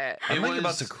 ever do it. I'm It like about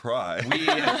was- to cry. We,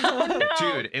 no.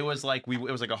 dude, it was like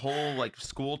a whole like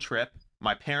school trip.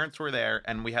 My parents were there,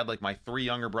 and we had like my 3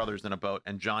 younger brothers in a boat,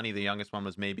 and Johnny, the youngest one,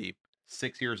 was maybe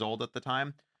 6 years old at the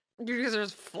time. You guys are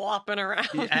just flopping around.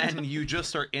 And you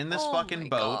just are in this Oh my fucking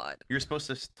boat. God. You're supposed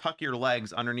to tuck your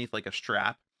legs underneath like a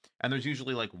strap, and there's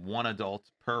usually like 1 adult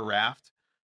per raft.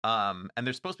 And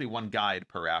there's supposed to be 1 guide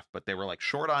per raft, but they were like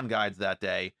short on guides that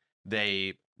day.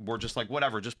 They were just like,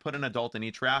 whatever, just put an adult in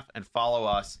each raft and follow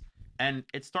us. And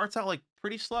it starts out like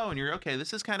pretty slow, and you're okay,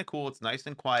 this is kind of cool. It's nice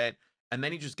and quiet. And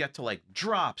then you just get to like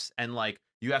drops, and like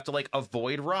you have to like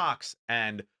avoid rocks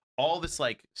and all this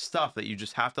like stuff that you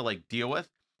just have to like deal with.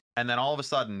 And then all of a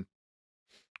sudden,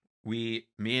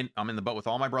 I'm in the boat with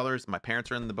all my brothers. My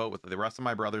parents are in the boat with the rest of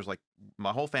my brothers, like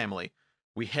my whole family.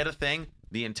 We hit a thing.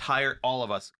 All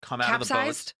of us come out of the boat.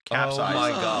 Capsized? Capsized. Oh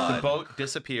my God. The boat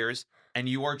disappears, and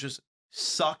you are just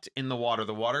sucked in the water.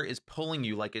 The water is pulling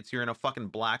you like you're in a fucking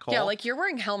black hole. Yeah, like you're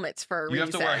wearing helmets for a You reason.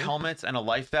 have to wear helmets and a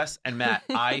life vest. And Matt,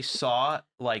 I saw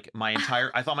like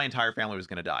I thought my entire family was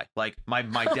gonna die. Like my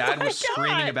dad my was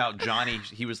screaming God. about Johnny.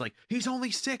 He was like, he's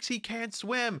only 6, he can't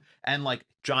swim. And like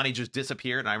Johnny just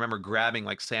disappeared. And I remember grabbing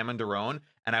like Sam and Daron,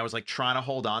 and I was like trying to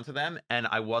hold on to them, and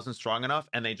I wasn't strong enough,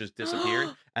 and they just disappeared.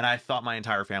 And I thought my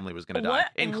entire family was gonna die, What-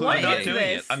 including what I'm not is doing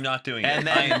this? it. I'm not doing And it.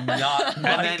 then- I am not. and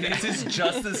Like, then- this is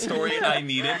just the story I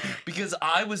needed because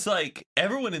I was like,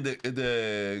 everyone in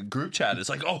the group chat is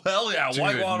like, oh hell yeah, Dude,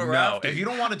 whitewater no. rafting. If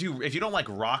you don't like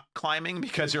rock climbing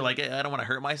because you're like, I don't want to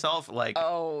hurt myself, like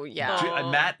Oh yeah. Oh.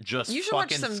 Matt just You should watch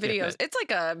fucking some skip videos. it. It's like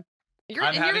a You're, I'm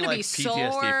and you're having gonna like be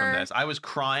PTSD sore. from this. I was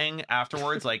crying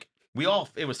afterwards. Like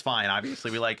it was fine.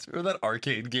 Obviously, we like Remember that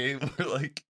arcade game where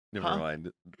like never Huh?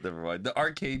 mind. The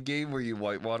arcade game where you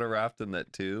whitewater raft in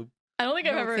that tube. I don't think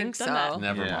I've I don't ever think done so. that.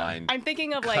 Never Yeah. mind. I'm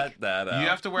thinking of Cut like that out. you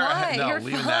have to wear Why? no, You're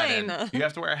leaving that in. fine. You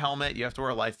have to wear a helmet. You have to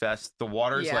wear a life vest. The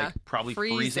water's Yeah. like probably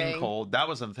freezing Freezing. cold. That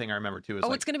was the thing I remember too. Is Oh,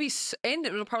 like, it's gonna be, and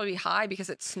it'll probably be high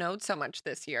because it snowed so much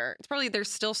this year. It's probably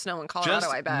there's still snow in Colorado.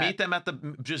 just I bet. meet them at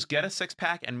just get a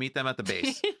 6-pack and meet them at the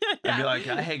base and be like,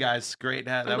 hey guys, great.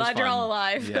 That I'm was glad you're fun. all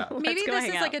alive. Yeah. Let's Maybe go this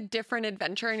hang is like out. a different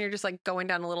adventure, and you're just like going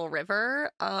down a little river.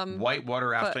 Whitewater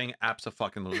rafting,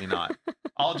 absolutely not.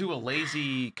 I'll do a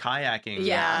lazy kayaking.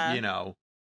 Yeah. You know.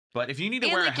 But if you need to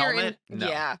and wear like a you're helmet, in, no.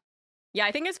 yeah. Yeah,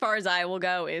 I think as far as I will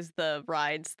go is the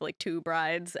rides, like tube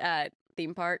rides at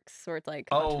theme parks, where it's like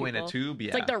a bunch of Oh, in a people. tube, yeah.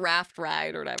 It's like the raft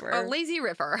ride or whatever. A lazy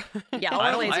river. Yeah, or I,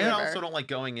 a don't, lazy I river. also don't like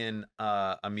going in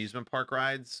amusement park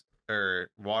rides or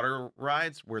water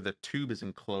rides where the tube is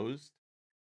enclosed.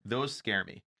 Those scare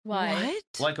me. Why?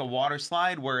 Like a water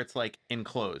slide where it's like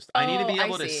enclosed. I need to Oh, be I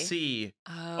able to see. see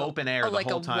Oh. open air Or the like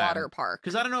whole a time. water park.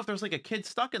 Because I don't know if there's like a kid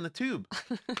stuck in the tube.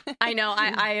 I know.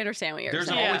 I understand what you're There's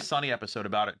an saying. Always Sunny episode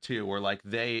about it too, where like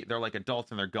they're like adults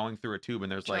and they're going through a tube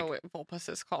and there's like Joe Volpus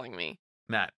is calling me.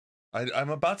 Matt. I'm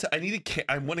about to. I need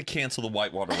to. I want to cancel the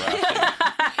whitewater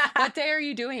rafting. What day are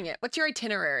you doing it? What's your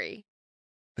itinerary?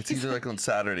 It's either like on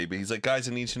Saturday, but he's like, guys,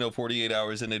 I need to know 48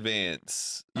 hours in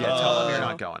advance. Yeah, tell them you're Oh.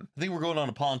 not going. I think we're going on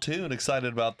a pontoon.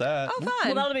 Excited about that. Oh, Well,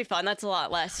 fun. that'll be fun. That's a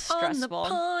lot less On the stressful.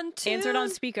 pontoon. Answered on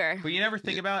speaker. But you never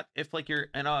think about if like you're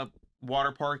in a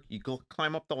water park, you go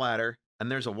climb up the ladder and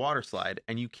there's a water slide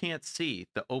and you can't see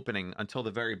the opening until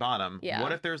the very bottom. Yeah.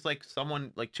 What if there's like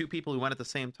someone, like two people who went at the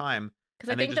same time? Because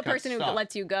I and they think the just got person who stuck.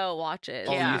 lets you go watches.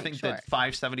 Oh, Yeah, you think sure. that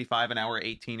 $5.75 an hour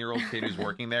 18-year-old kid who's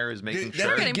working there is making They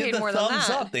sure? getting give paid the more than thumbs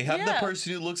that. up. They have the Yeah.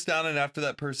 person who looks down, and after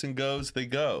that person goes, they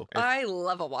go. I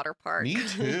love a water park. Me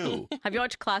too. Have you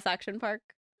watched Class Action Park?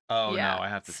 Oh Yeah. no, I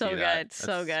have to So see that. good, so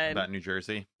That's good. About New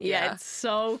Jersey. Yeah, Yeah. it's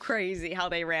so crazy how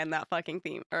they ran that fucking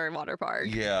theme or water park.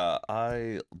 Yeah,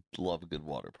 I love a good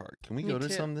water park. Can we Me go to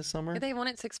too. some this summer? They won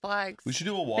at Six Flags. We should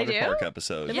do a water do? park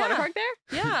episode. There's Yeah. water park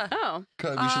there? Yeah. Oh.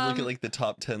 God, we should look at Um, like the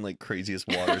top 10 like craziest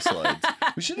water slides.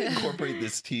 We should incorporate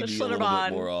this TV a little Schlitterbahn.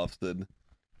 bit more often.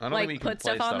 I don't Like, think we can put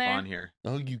play stuff on stuff there? on here.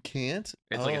 Oh, you can't?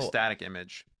 It's like a static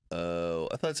image. Oh,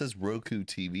 I thought it says Roku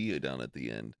TV down at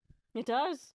the end. It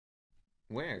does.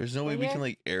 Where? There's no way Right we here? can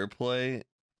like AirPlay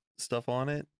stuff on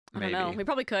it. I don't know. We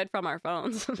probably could from our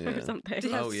phones Yeah. or something.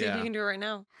 Yeah, Oh, see if yeah. you can do it right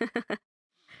now.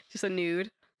 Just a nude.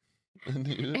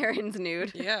 Aaron's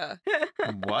nude. Yeah.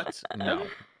 What? No.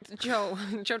 Joe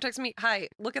texted me, "Hi,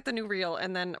 look at the new reel,"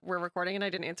 and then we're recording, and I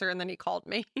didn't answer, and then he called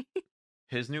me.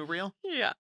 His new reel?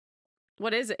 Yeah.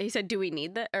 What is it? He said, "Do we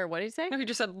need that?" Or what did he say? No, he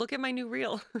just said, "Look at my new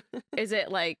reel." Is it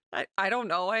like I don't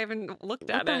know. I haven't looked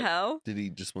what at the it. hell? Did he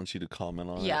just want you to comment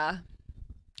on it? Yeah.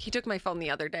 He took my phone the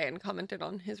other day and commented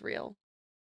on his reel.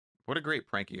 What a great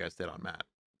prank you guys did on Matt.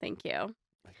 Thank you.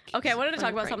 Okay, I wanted to talk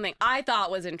Funny about prank. something I thought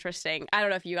was interesting. I don't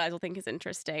know if you guys will think is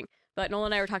interesting, but Nolan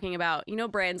and I were talking about, you know,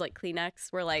 brands like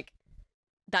Kleenex, where like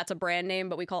that's a brand name,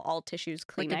 but we call all tissues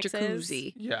Like a Kleenexes.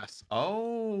 jacuzzi. Yes.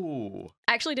 Oh.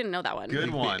 I actually didn't know that one.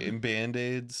 Good one. And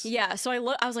Band-Aids. Yeah, so I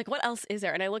was like, what else is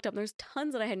there? And I looked up, and there's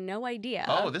tons that I had no idea.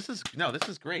 Oh, this is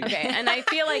great. Okay, and I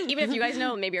feel like even if you guys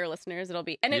know, maybe our listeners, it'll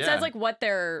be, and it Yeah. says like what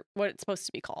it's supposed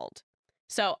to be called.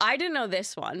 So I didn't know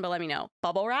this one, but let me know.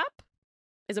 Bubble Wrap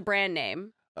is a brand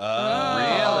name. Oh,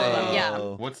 Really? Yeah.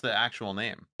 What's the actual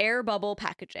name? Air Bubble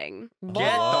Packaging. Get the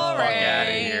fuck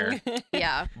outta here.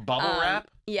 Yeah. Bubble wrap?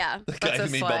 Yeah. The guy That's who a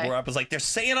made slay. bubble wrap was like, they're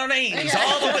saying our names Yeah.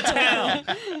 all over town.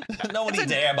 No one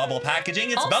needs air bubble packaging.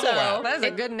 It's bubble Also- wrap. That is a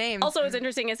It- good name. Also, it's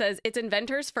interesting. It says its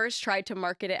inventors first tried to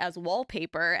market it as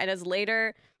wallpaper and as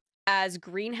later as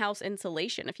greenhouse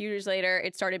insulation. A few years later,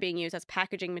 it started being used as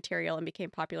packaging material and became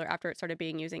popular after it started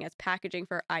being used as packaging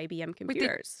for IBM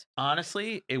computers.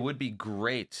 Honestly, it would be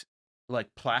great. Like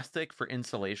plastic for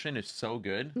insulation is so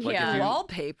good. Like Yeah. if you,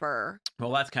 Wallpaper.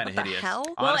 well, that's kind of What the hideous. hell?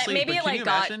 Well, Honestly, maybe but it, can like, you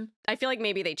got- imagine? I feel like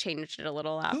maybe they changed it a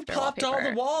little after Who popped all the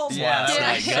wallpaper. walls Yeah, last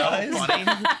that's night, so guys?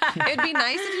 funny. It'd be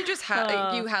nice if you just had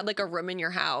Uh, you had like a room in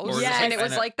your house, Or just, and like, it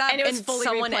was and like that, and it was fully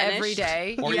someone every replenished.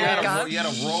 day. Or Yeah. you had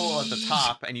a roll at the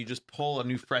top and you just pull a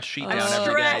new fresh sheet down Oh.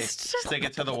 every day, Stressed. stick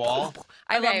it to the wall.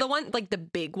 I love Okay. the one like the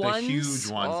big ones, The huge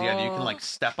ones, yeah, that you can Oh, like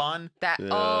step on. that. Yeah.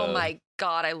 Oh my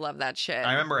god, I love that shit.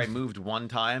 I remember I moved one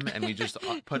time and we just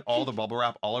put all the bubble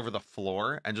wrap all over the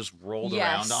floor and just rolled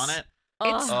Yes. around on it.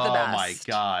 It's Ugh. the Oh best. my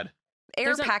god. Air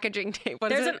There's a- packaging tape.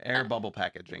 What is there's it? Air bubble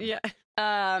packaging. Yeah,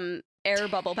 Air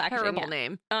bubble packaging. terrible yeah.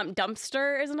 name.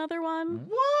 Dumpster is another one.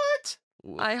 What?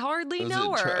 I hardly Was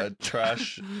know it her. a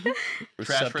trash Trash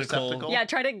receptacle? receptacle? Yeah,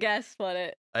 try to guess what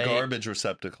it. Garbage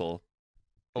receptacle.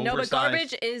 No, but Oversized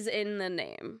garbage is in the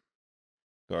name.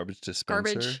 Garbage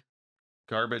dispenser.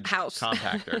 garbage House.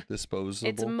 compactor. Disposable.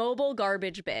 It's mobile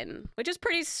garbage bin, which is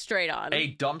pretty straight on.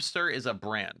 A dumpster is a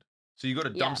brand. So you go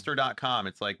to Yeah. dumpster.com.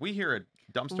 It's like, we hear a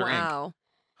dumpster Inc. Wow.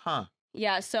 Huh.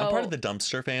 Yeah, so I'm part of the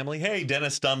Dumpster family. Hey,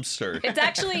 Dennis Dumpster. it's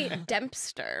actually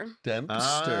Dempster.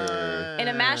 Dempster. In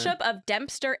a mashup of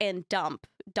Dempster and Dump,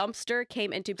 Dumpster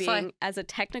came into being Fine. as a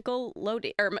mechanical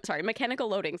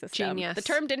loading system. Genius. The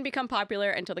term didn't become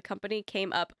popular until the company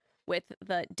came up with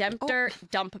the Dempster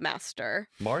Dump Master.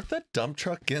 Martha Dump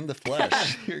Truck in the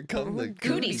flesh. Here come the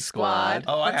Goody Squad.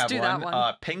 Oh, I Let's have do one. that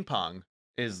one. Ping pong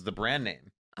is the brand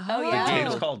name. Oh, yeah. The Oh.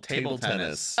 game's called Table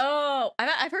Tennis. Oh,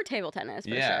 I've heard table tennis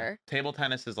for yeah. sure. Table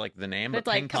tennis is like the name, But but it's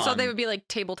like- ping pong. So they would be like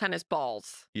table tennis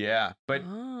balls. Yeah, but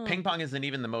Oh. ping pong isn't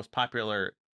even the most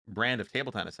popular brand of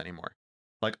table tennis anymore.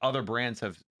 Like other brands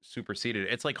have superseded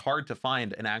it. It's like hard to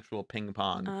find an actual ping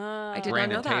pong I did not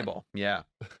branded know that. table. Yeah.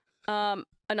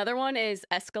 Another one is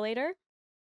escalator.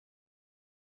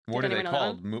 What are they anyone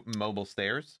know called? Mobile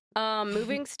stairs?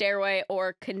 Moving stairway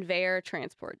or conveyor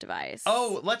transport device.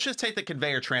 Oh, let's just take the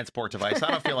conveyor transport device.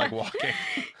 I don't feel like walking.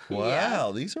 Wow,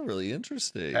 Yeah. these are really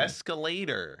interesting.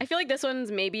 Escalator. I feel like this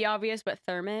one's maybe obvious, but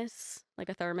thermos, like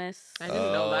a thermos. I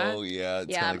didn't know that. Oh, yeah.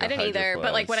 It's Yeah, kinda like I a didn't either.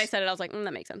 But like when I hydroflask. said it, I was like,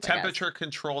 that makes sense. I guess. Temperature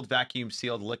controlled vacuum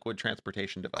sealed liquid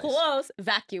transportation device. Close.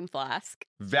 Vacuum flask.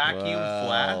 Vacuum Wow.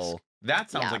 flask.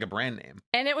 That sounds Yeah. like a brand name.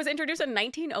 And it was introduced in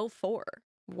 1904.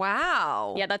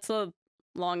 Wow. Yeah, that's the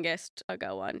longest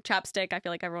ago one. Chapstick. I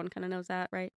feel like everyone kind of knows that,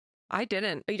 right? I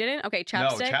didn't. Oh, you didn't? Okay, No,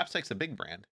 chapstick. Chapstick's a big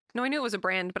brand. No, I knew it was a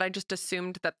brand, but I just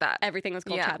assumed that Everything was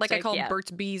called yeah, chapstick. like I called yeah.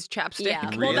 Burt's Bees chapstick. Yeah.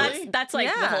 Really? Well, that's like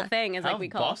the whole Yeah. thing is How like we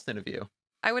call. Boston of you.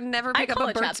 I would never I pick up call a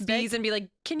it Burt's chapstick. Bees and be like,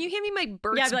 "Can you hand me my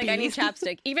Burt's Yeah, I'd be like, Bees?" I need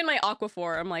chapstick. Even my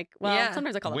Aquaphor, I'm like, well, Yeah.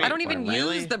 sometimes I call Wait, it. I don't even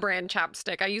really? use the brand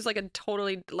chapstick. I use like a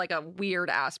totally like a weird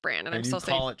ass brand, and I'm And you still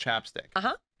saying call it chapstick.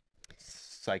 Uh-huh.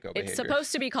 Psycho behavior. It's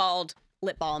supposed to be called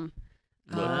lip balm.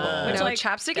 Lip balm. Which, no, like,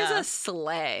 chapstick is duh. a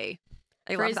sleigh.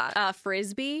 I love that.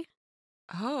 Frisbee.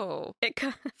 Oh, It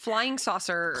flying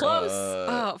saucer. Close.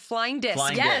 Oh, flying disc.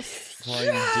 Flying yes.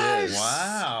 Flying disc.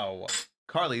 Wow.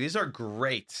 Carly, these are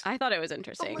great. I thought it was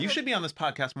interesting. You should be on this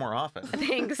podcast more often.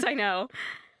 Thanks. I know.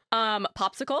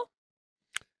 Popsicle.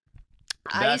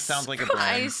 That Ice. sounds like a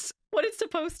brand. Ice. What it's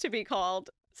supposed to be called?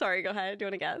 Sorry. Go ahead. Do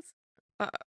you want to guess?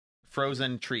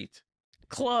 Frozen treat.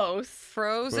 Close.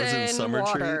 Frozen, summer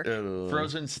water. treat.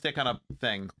 Frozen stick on a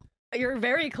thing. You're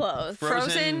very close. Frozen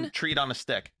Frozen- treat on a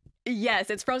stick. Yes,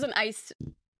 it's frozen ice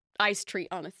treat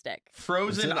on a stick.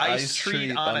 Frozen ice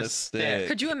treat on a stick.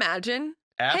 Could you imagine?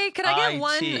 Hey, could I get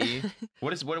one? FIT.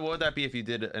 What would that be if you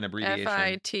did an abbreviation?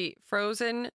 FIT.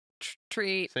 Frozen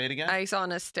treat. Say it again. Ice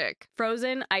on a stick.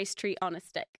 Frozen ice treat on a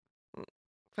stick.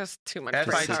 That's too much.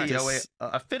 for FIT. sorry. Oh wait,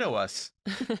 a Fitous.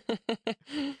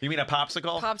 You mean a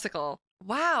popsicle? Popsicle.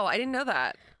 Wow, I didn't know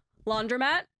that.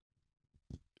 Laundromat.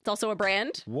 It's also a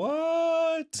brand.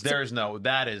 What? There's no.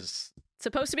 That is It's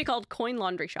supposed to be called Coin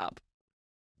Laundry Shop.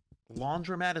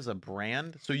 laundromat is a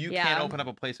brand, so you Yeah. can't open up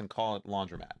a place and call it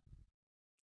laundromat.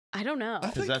 I don't know. I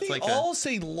think that's they like a- all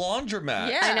say laundromat.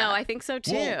 Yeah. I know. I think so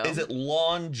too. Well, is it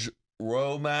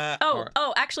laundromat?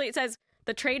 Oh, actually, it says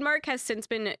the trademark has since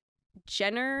been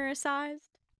genericized,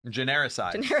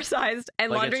 Genericized.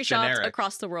 and Like laundry it's shops generic.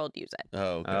 across the world use it.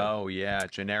 Oh, okay. Oh yeah,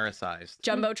 genericized.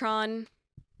 Jumbotron.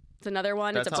 It's another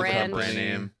one. That It's a sounds like brand. a brand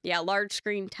name. Yeah, large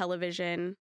screen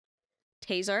television.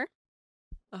 Taser.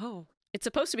 Oh. It's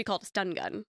supposed to be called a stun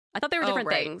gun. I thought they were Oh, different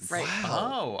right, things. right.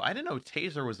 Wow. Oh, I didn't know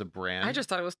Taser was a brand. I just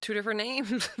thought it was two different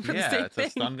names for the yeah, same it's thing. a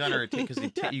stun gun or because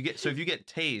you get. So if you get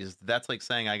tased, that's like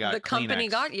saying I got the company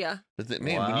Kleenex. got you. But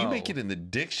man, when you make Wow. it in the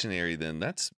dictionary, then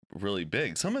that's really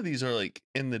big. Some of these are like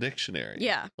in the dictionary.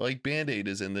 Yeah. Like Band-Aid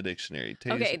is in the dictionary.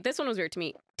 Okay, this one was weird to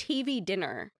me. TV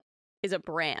Dinner is a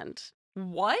brand.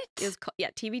 What?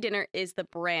 TV Dinner is the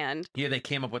brand. Yeah, they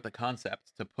came up with the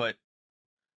concept to put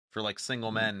for like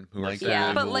single men who are Like single.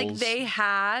 Yeah. But like rules. they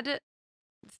had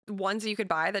ones that you could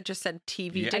buy that just said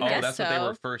TV Yeah. dinner. Oh, guess that's what they so.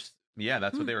 were first. Yeah,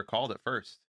 that's what they were called at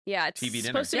first. Yeah, it's TV dinner.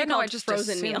 supposed to Yeah, be no, I called just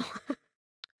frozen meal. assumed.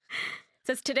 It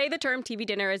says today the term TV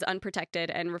dinner is unprotected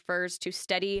and refers to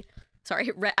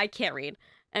I can't read.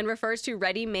 And refers to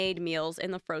ready-made meals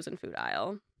in the frozen food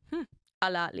aisle. A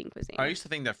la Lean Cuisine. I used to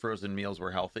think that frozen meals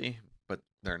were healthy, but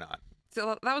they're not.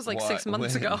 So that was like What? 6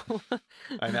 months When? ago.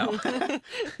 I know.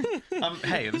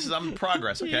 Hey, I'm in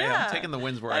progress, okay? Yeah. I'm taking the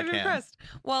wins where I'm I can. impressed.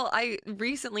 Well, I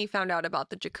recently found out about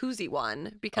the jacuzzi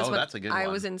one because Oh, when that's a good I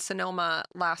one. was in Sonoma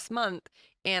last month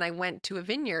and I went to a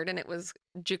vineyard and it was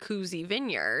Jacuzzi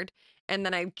Vineyard And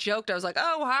then I joked, I was like,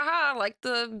 oh, haha, like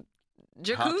the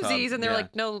jacuzzis. And they're yeah.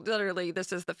 like, no, literally,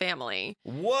 this is the family.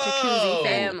 Whoa! Jacuzzi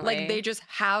And, family. like, they just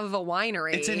have a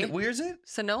winery. It's in, where's it?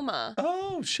 Sonoma.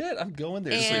 Oh, shit. I'm going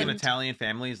there. It's like an And- Italian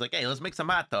family. He's like, hey, let's make some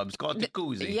hot tubs. Call it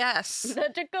jacuzzi. Yes.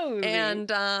 The jacuzzi.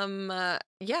 And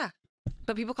yeah.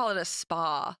 But people call it a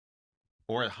spa.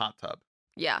 Or a hot tub.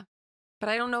 Yeah. But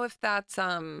I don't know if that's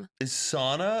Is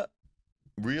sauna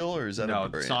real or is that No, a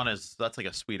brand? sauna's, that's like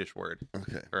a Swedish word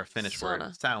Okay. or a Finnish word.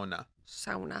 Sauna. Sauna.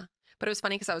 sauna. But it was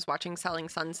funny because I was watching Selling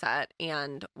Sunset,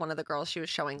 and one of the girls, she was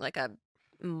showing like a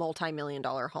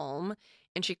multi-million-dollar home,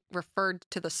 and she referred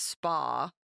to the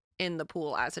spa in the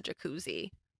pool as a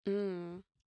jacuzzi. Mm.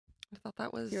 I thought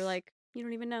that was You're like, you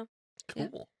don't even know.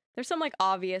 Cool. There's some like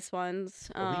obvious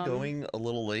ones. Are we going a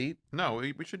little late? No,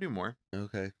 we should do more.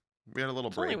 Okay. We had a little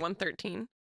it's only break. 113.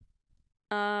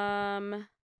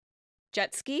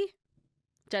 Jet ski.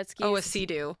 Jet ski. Oh, a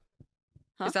Sea-Doo.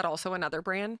 Huh? Is that also another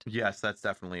brand? Yes, that's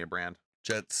definitely a brand.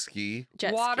 Jet ski.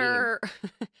 Jet Water,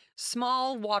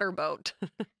 small water boat.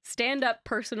 Stand up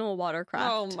personal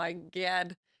watercraft. Oh my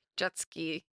god, jet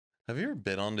ski. Have you ever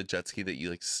been on a jet ski that you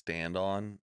like stand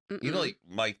on? You know, Mm-mm. like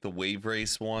Mike, the wave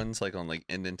race ones, like on like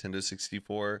in Nintendo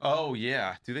 64. Oh,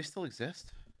 yeah. Do they still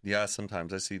exist? Yeah,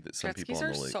 sometimes I see that some Jet people skis on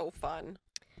are the lake. so fun.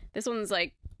 This one's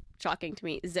like shocking to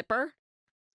me. Zipper.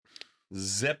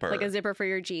 Zipper. Like a zipper for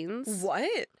your jeans.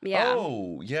 What? Yeah.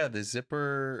 Oh, yeah, the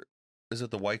zipper. Is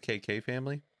it the YKK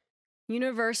family?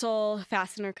 Universal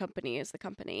Fastener Company is the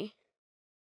company.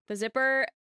 The zipper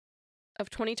of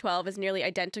 2012 is nearly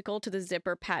identical to the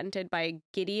zipper patented by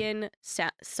Gideon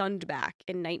Sundback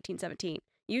in 1917.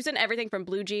 Used in everything from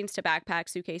blue jeans to backpacks,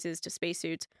 suitcases to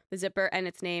spacesuits, the zipper and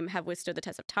its name have withstood the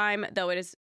test of time, though it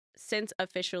has since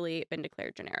officially been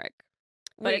declared generic.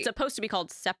 But Wait, it's supposed to be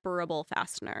called separable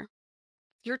fastener,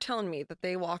 you're telling me that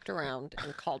they walked around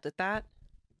and called it that?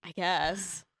 I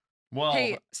guess. Well,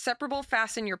 Hey, separable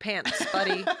fasten your pants,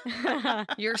 buddy.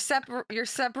 your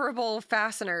separable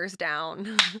fasteners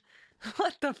down.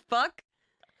 What the fuck?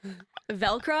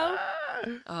 Velcro?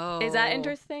 Oh. Is that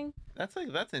interesting?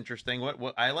 that's interesting.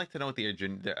 What I like to know what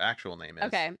the actual name is.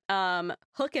 Okay.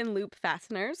 Hook and loop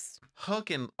fasteners, Hook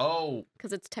and oh,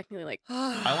 because it's technically like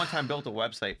I one time built a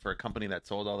website for a company that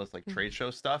sold all this like trade show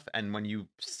stuff, and when you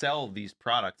sell these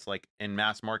products like in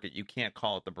mass market, you can't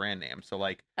call it the brand name. So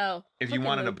like oh, if hook you and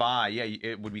wanted to loop. buy, yeah,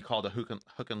 it would be called a hook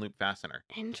and loop fastener.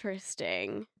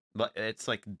 Interesting. But it's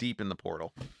like deep in the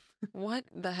portal. What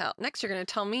the hell? Next, you're going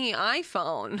to tell me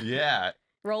iPhone. Yeah.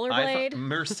 Rollerblade.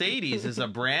 Mercedes is a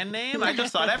brand name. I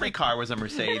just thought every car was a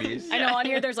Mercedes. I know on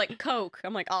here there's like Coke.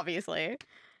 I'm like, obviously.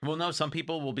 Well, no, some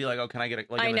people will be like, "Oh, can I get it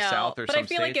like I in know, the South or but some I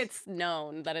feel like states?" it's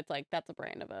known that it's like that's a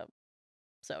brand of a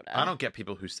soda. I don't get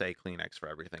people who say Kleenex for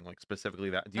everything, like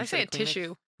specifically that. Do you I say a Kleenex?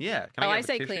 tissue. Yeah. Oh, I get a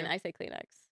say tissue? clean. I say Kleenex.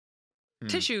 Hmm.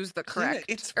 Tissue's the correct.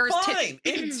 It's or is fine.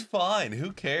 It's fine.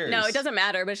 Who cares? No, it doesn't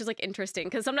matter, but it's just like interesting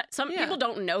because some Yeah. people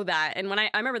don't know that. And when I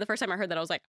remember the first time I heard that, I was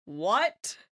like,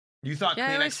 what? You thought Yeah,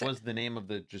 I always Kleenex say- was the name of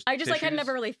the just. I just like had tissues?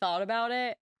 never really thought about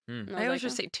it. Hmm. And I was always like,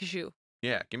 just oh. say tissue.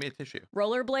 Yeah, give me a tissue.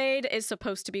 Rollerblade is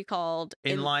supposed to be called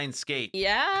Inline skate.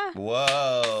 Yeah.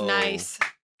 Whoa. Nice.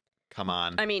 Come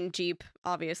on. I mean, Jeep,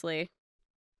 obviously.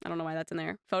 I don't know why that's in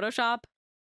there. Photoshop.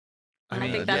 I I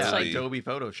mean, think that's yeah, like- Adobe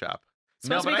Photoshop. It's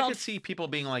No, supposed to but be I called could see people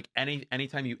being like,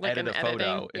 anytime you Like edit a an photo,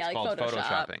 editing? it's Yeah, like called Photoshop.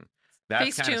 photoshopping.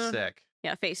 That's kind of Facetune. sick.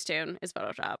 Yeah, Facetune is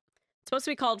Photoshop. It's supposed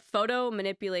to be called photo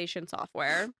manipulation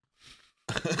software.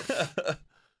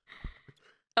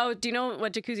 Oh, do you know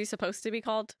what jacuzzi's supposed to be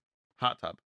called? Hot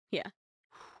tub. Yeah.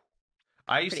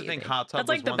 I used Pretty to think easy. hot tub That's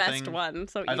like was the one best thing. one.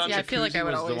 So I thought easy. Yeah, I feel like I jacuzzi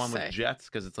would was the always one say. with jets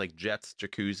because it's like jets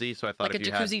jacuzzi. So I thought Like a if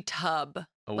you jacuzzi tub,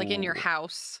 like in your Oh.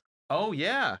 house. Oh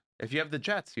yeah, if you have the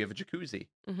jets, you have a jacuzzi.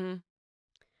 Mm-hmm.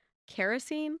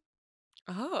 Kerosene.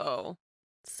 Oh.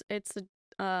 It's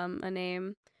a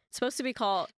name. It's supposed to be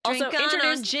called. Drink Also on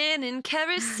introduced. gin and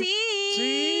kerosene.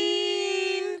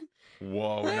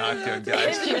 Whoa, not good,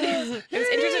 guys. It was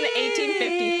introduced in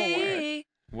 1854.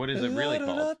 What is it really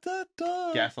called?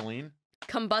 Gasoline.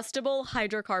 Combustible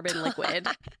hydrocarbon liquid,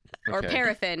 or Okay.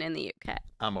 paraffin in the UK.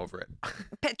 I'm over it.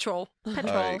 Petrol.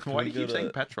 Petrol. right. Why do we you keep go saying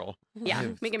to- petrol? Yeah,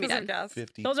 have making me Because of done. gas.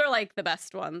 50. Those are like the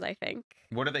best ones, I think.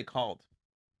 What are they called?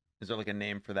 Is there like a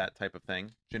name for that type of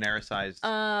thing? Genericized.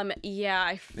 Yeah,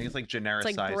 I think it's like genericized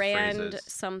it's like brand phrases.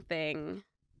 something.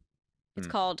 It's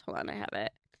Hmm. called. Hold on, I have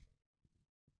it.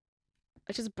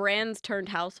 It's just brands turned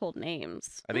household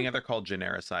names. I think they're called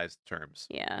genericized terms.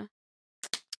 Yeah.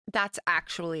 That's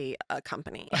actually a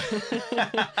company. Yeah.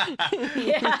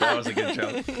 That was a good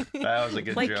joke. That was a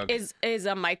good Like joke. is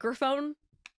a microphone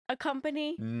a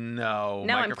company? No.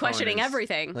 Now I'm microphone questioning is-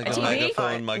 everything. Like a a TV?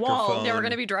 microphone, microphone. Yeah, we're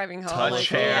gonna be driving home. touch A like,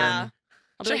 chair. Yeah.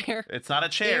 I'll be like, Chair. It's not a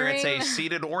chair. It's a Earring.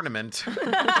 seated ornament.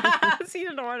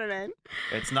 seated ornament.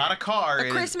 It's not a car. A it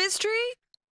is- Christmas tree?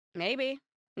 Maybe.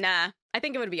 Nah. I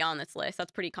think it would be on this list.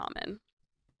 That's pretty common.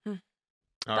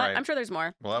 All But right. I'm sure there's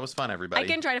more. Well, that was fun, everybody. I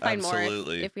can try to find more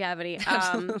Absolutely. if we have any.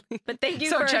 Absolutely. But thank you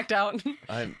So for. checked out.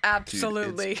 I'm,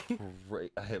 Absolutely. Dude, it's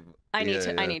great. I need yeah,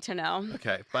 to. yeah. I need to know.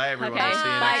 Okay. Bye, everyone. Okay. I'll see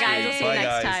you Bye, next guys. week. We'll see you Bye,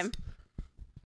 next guys. time.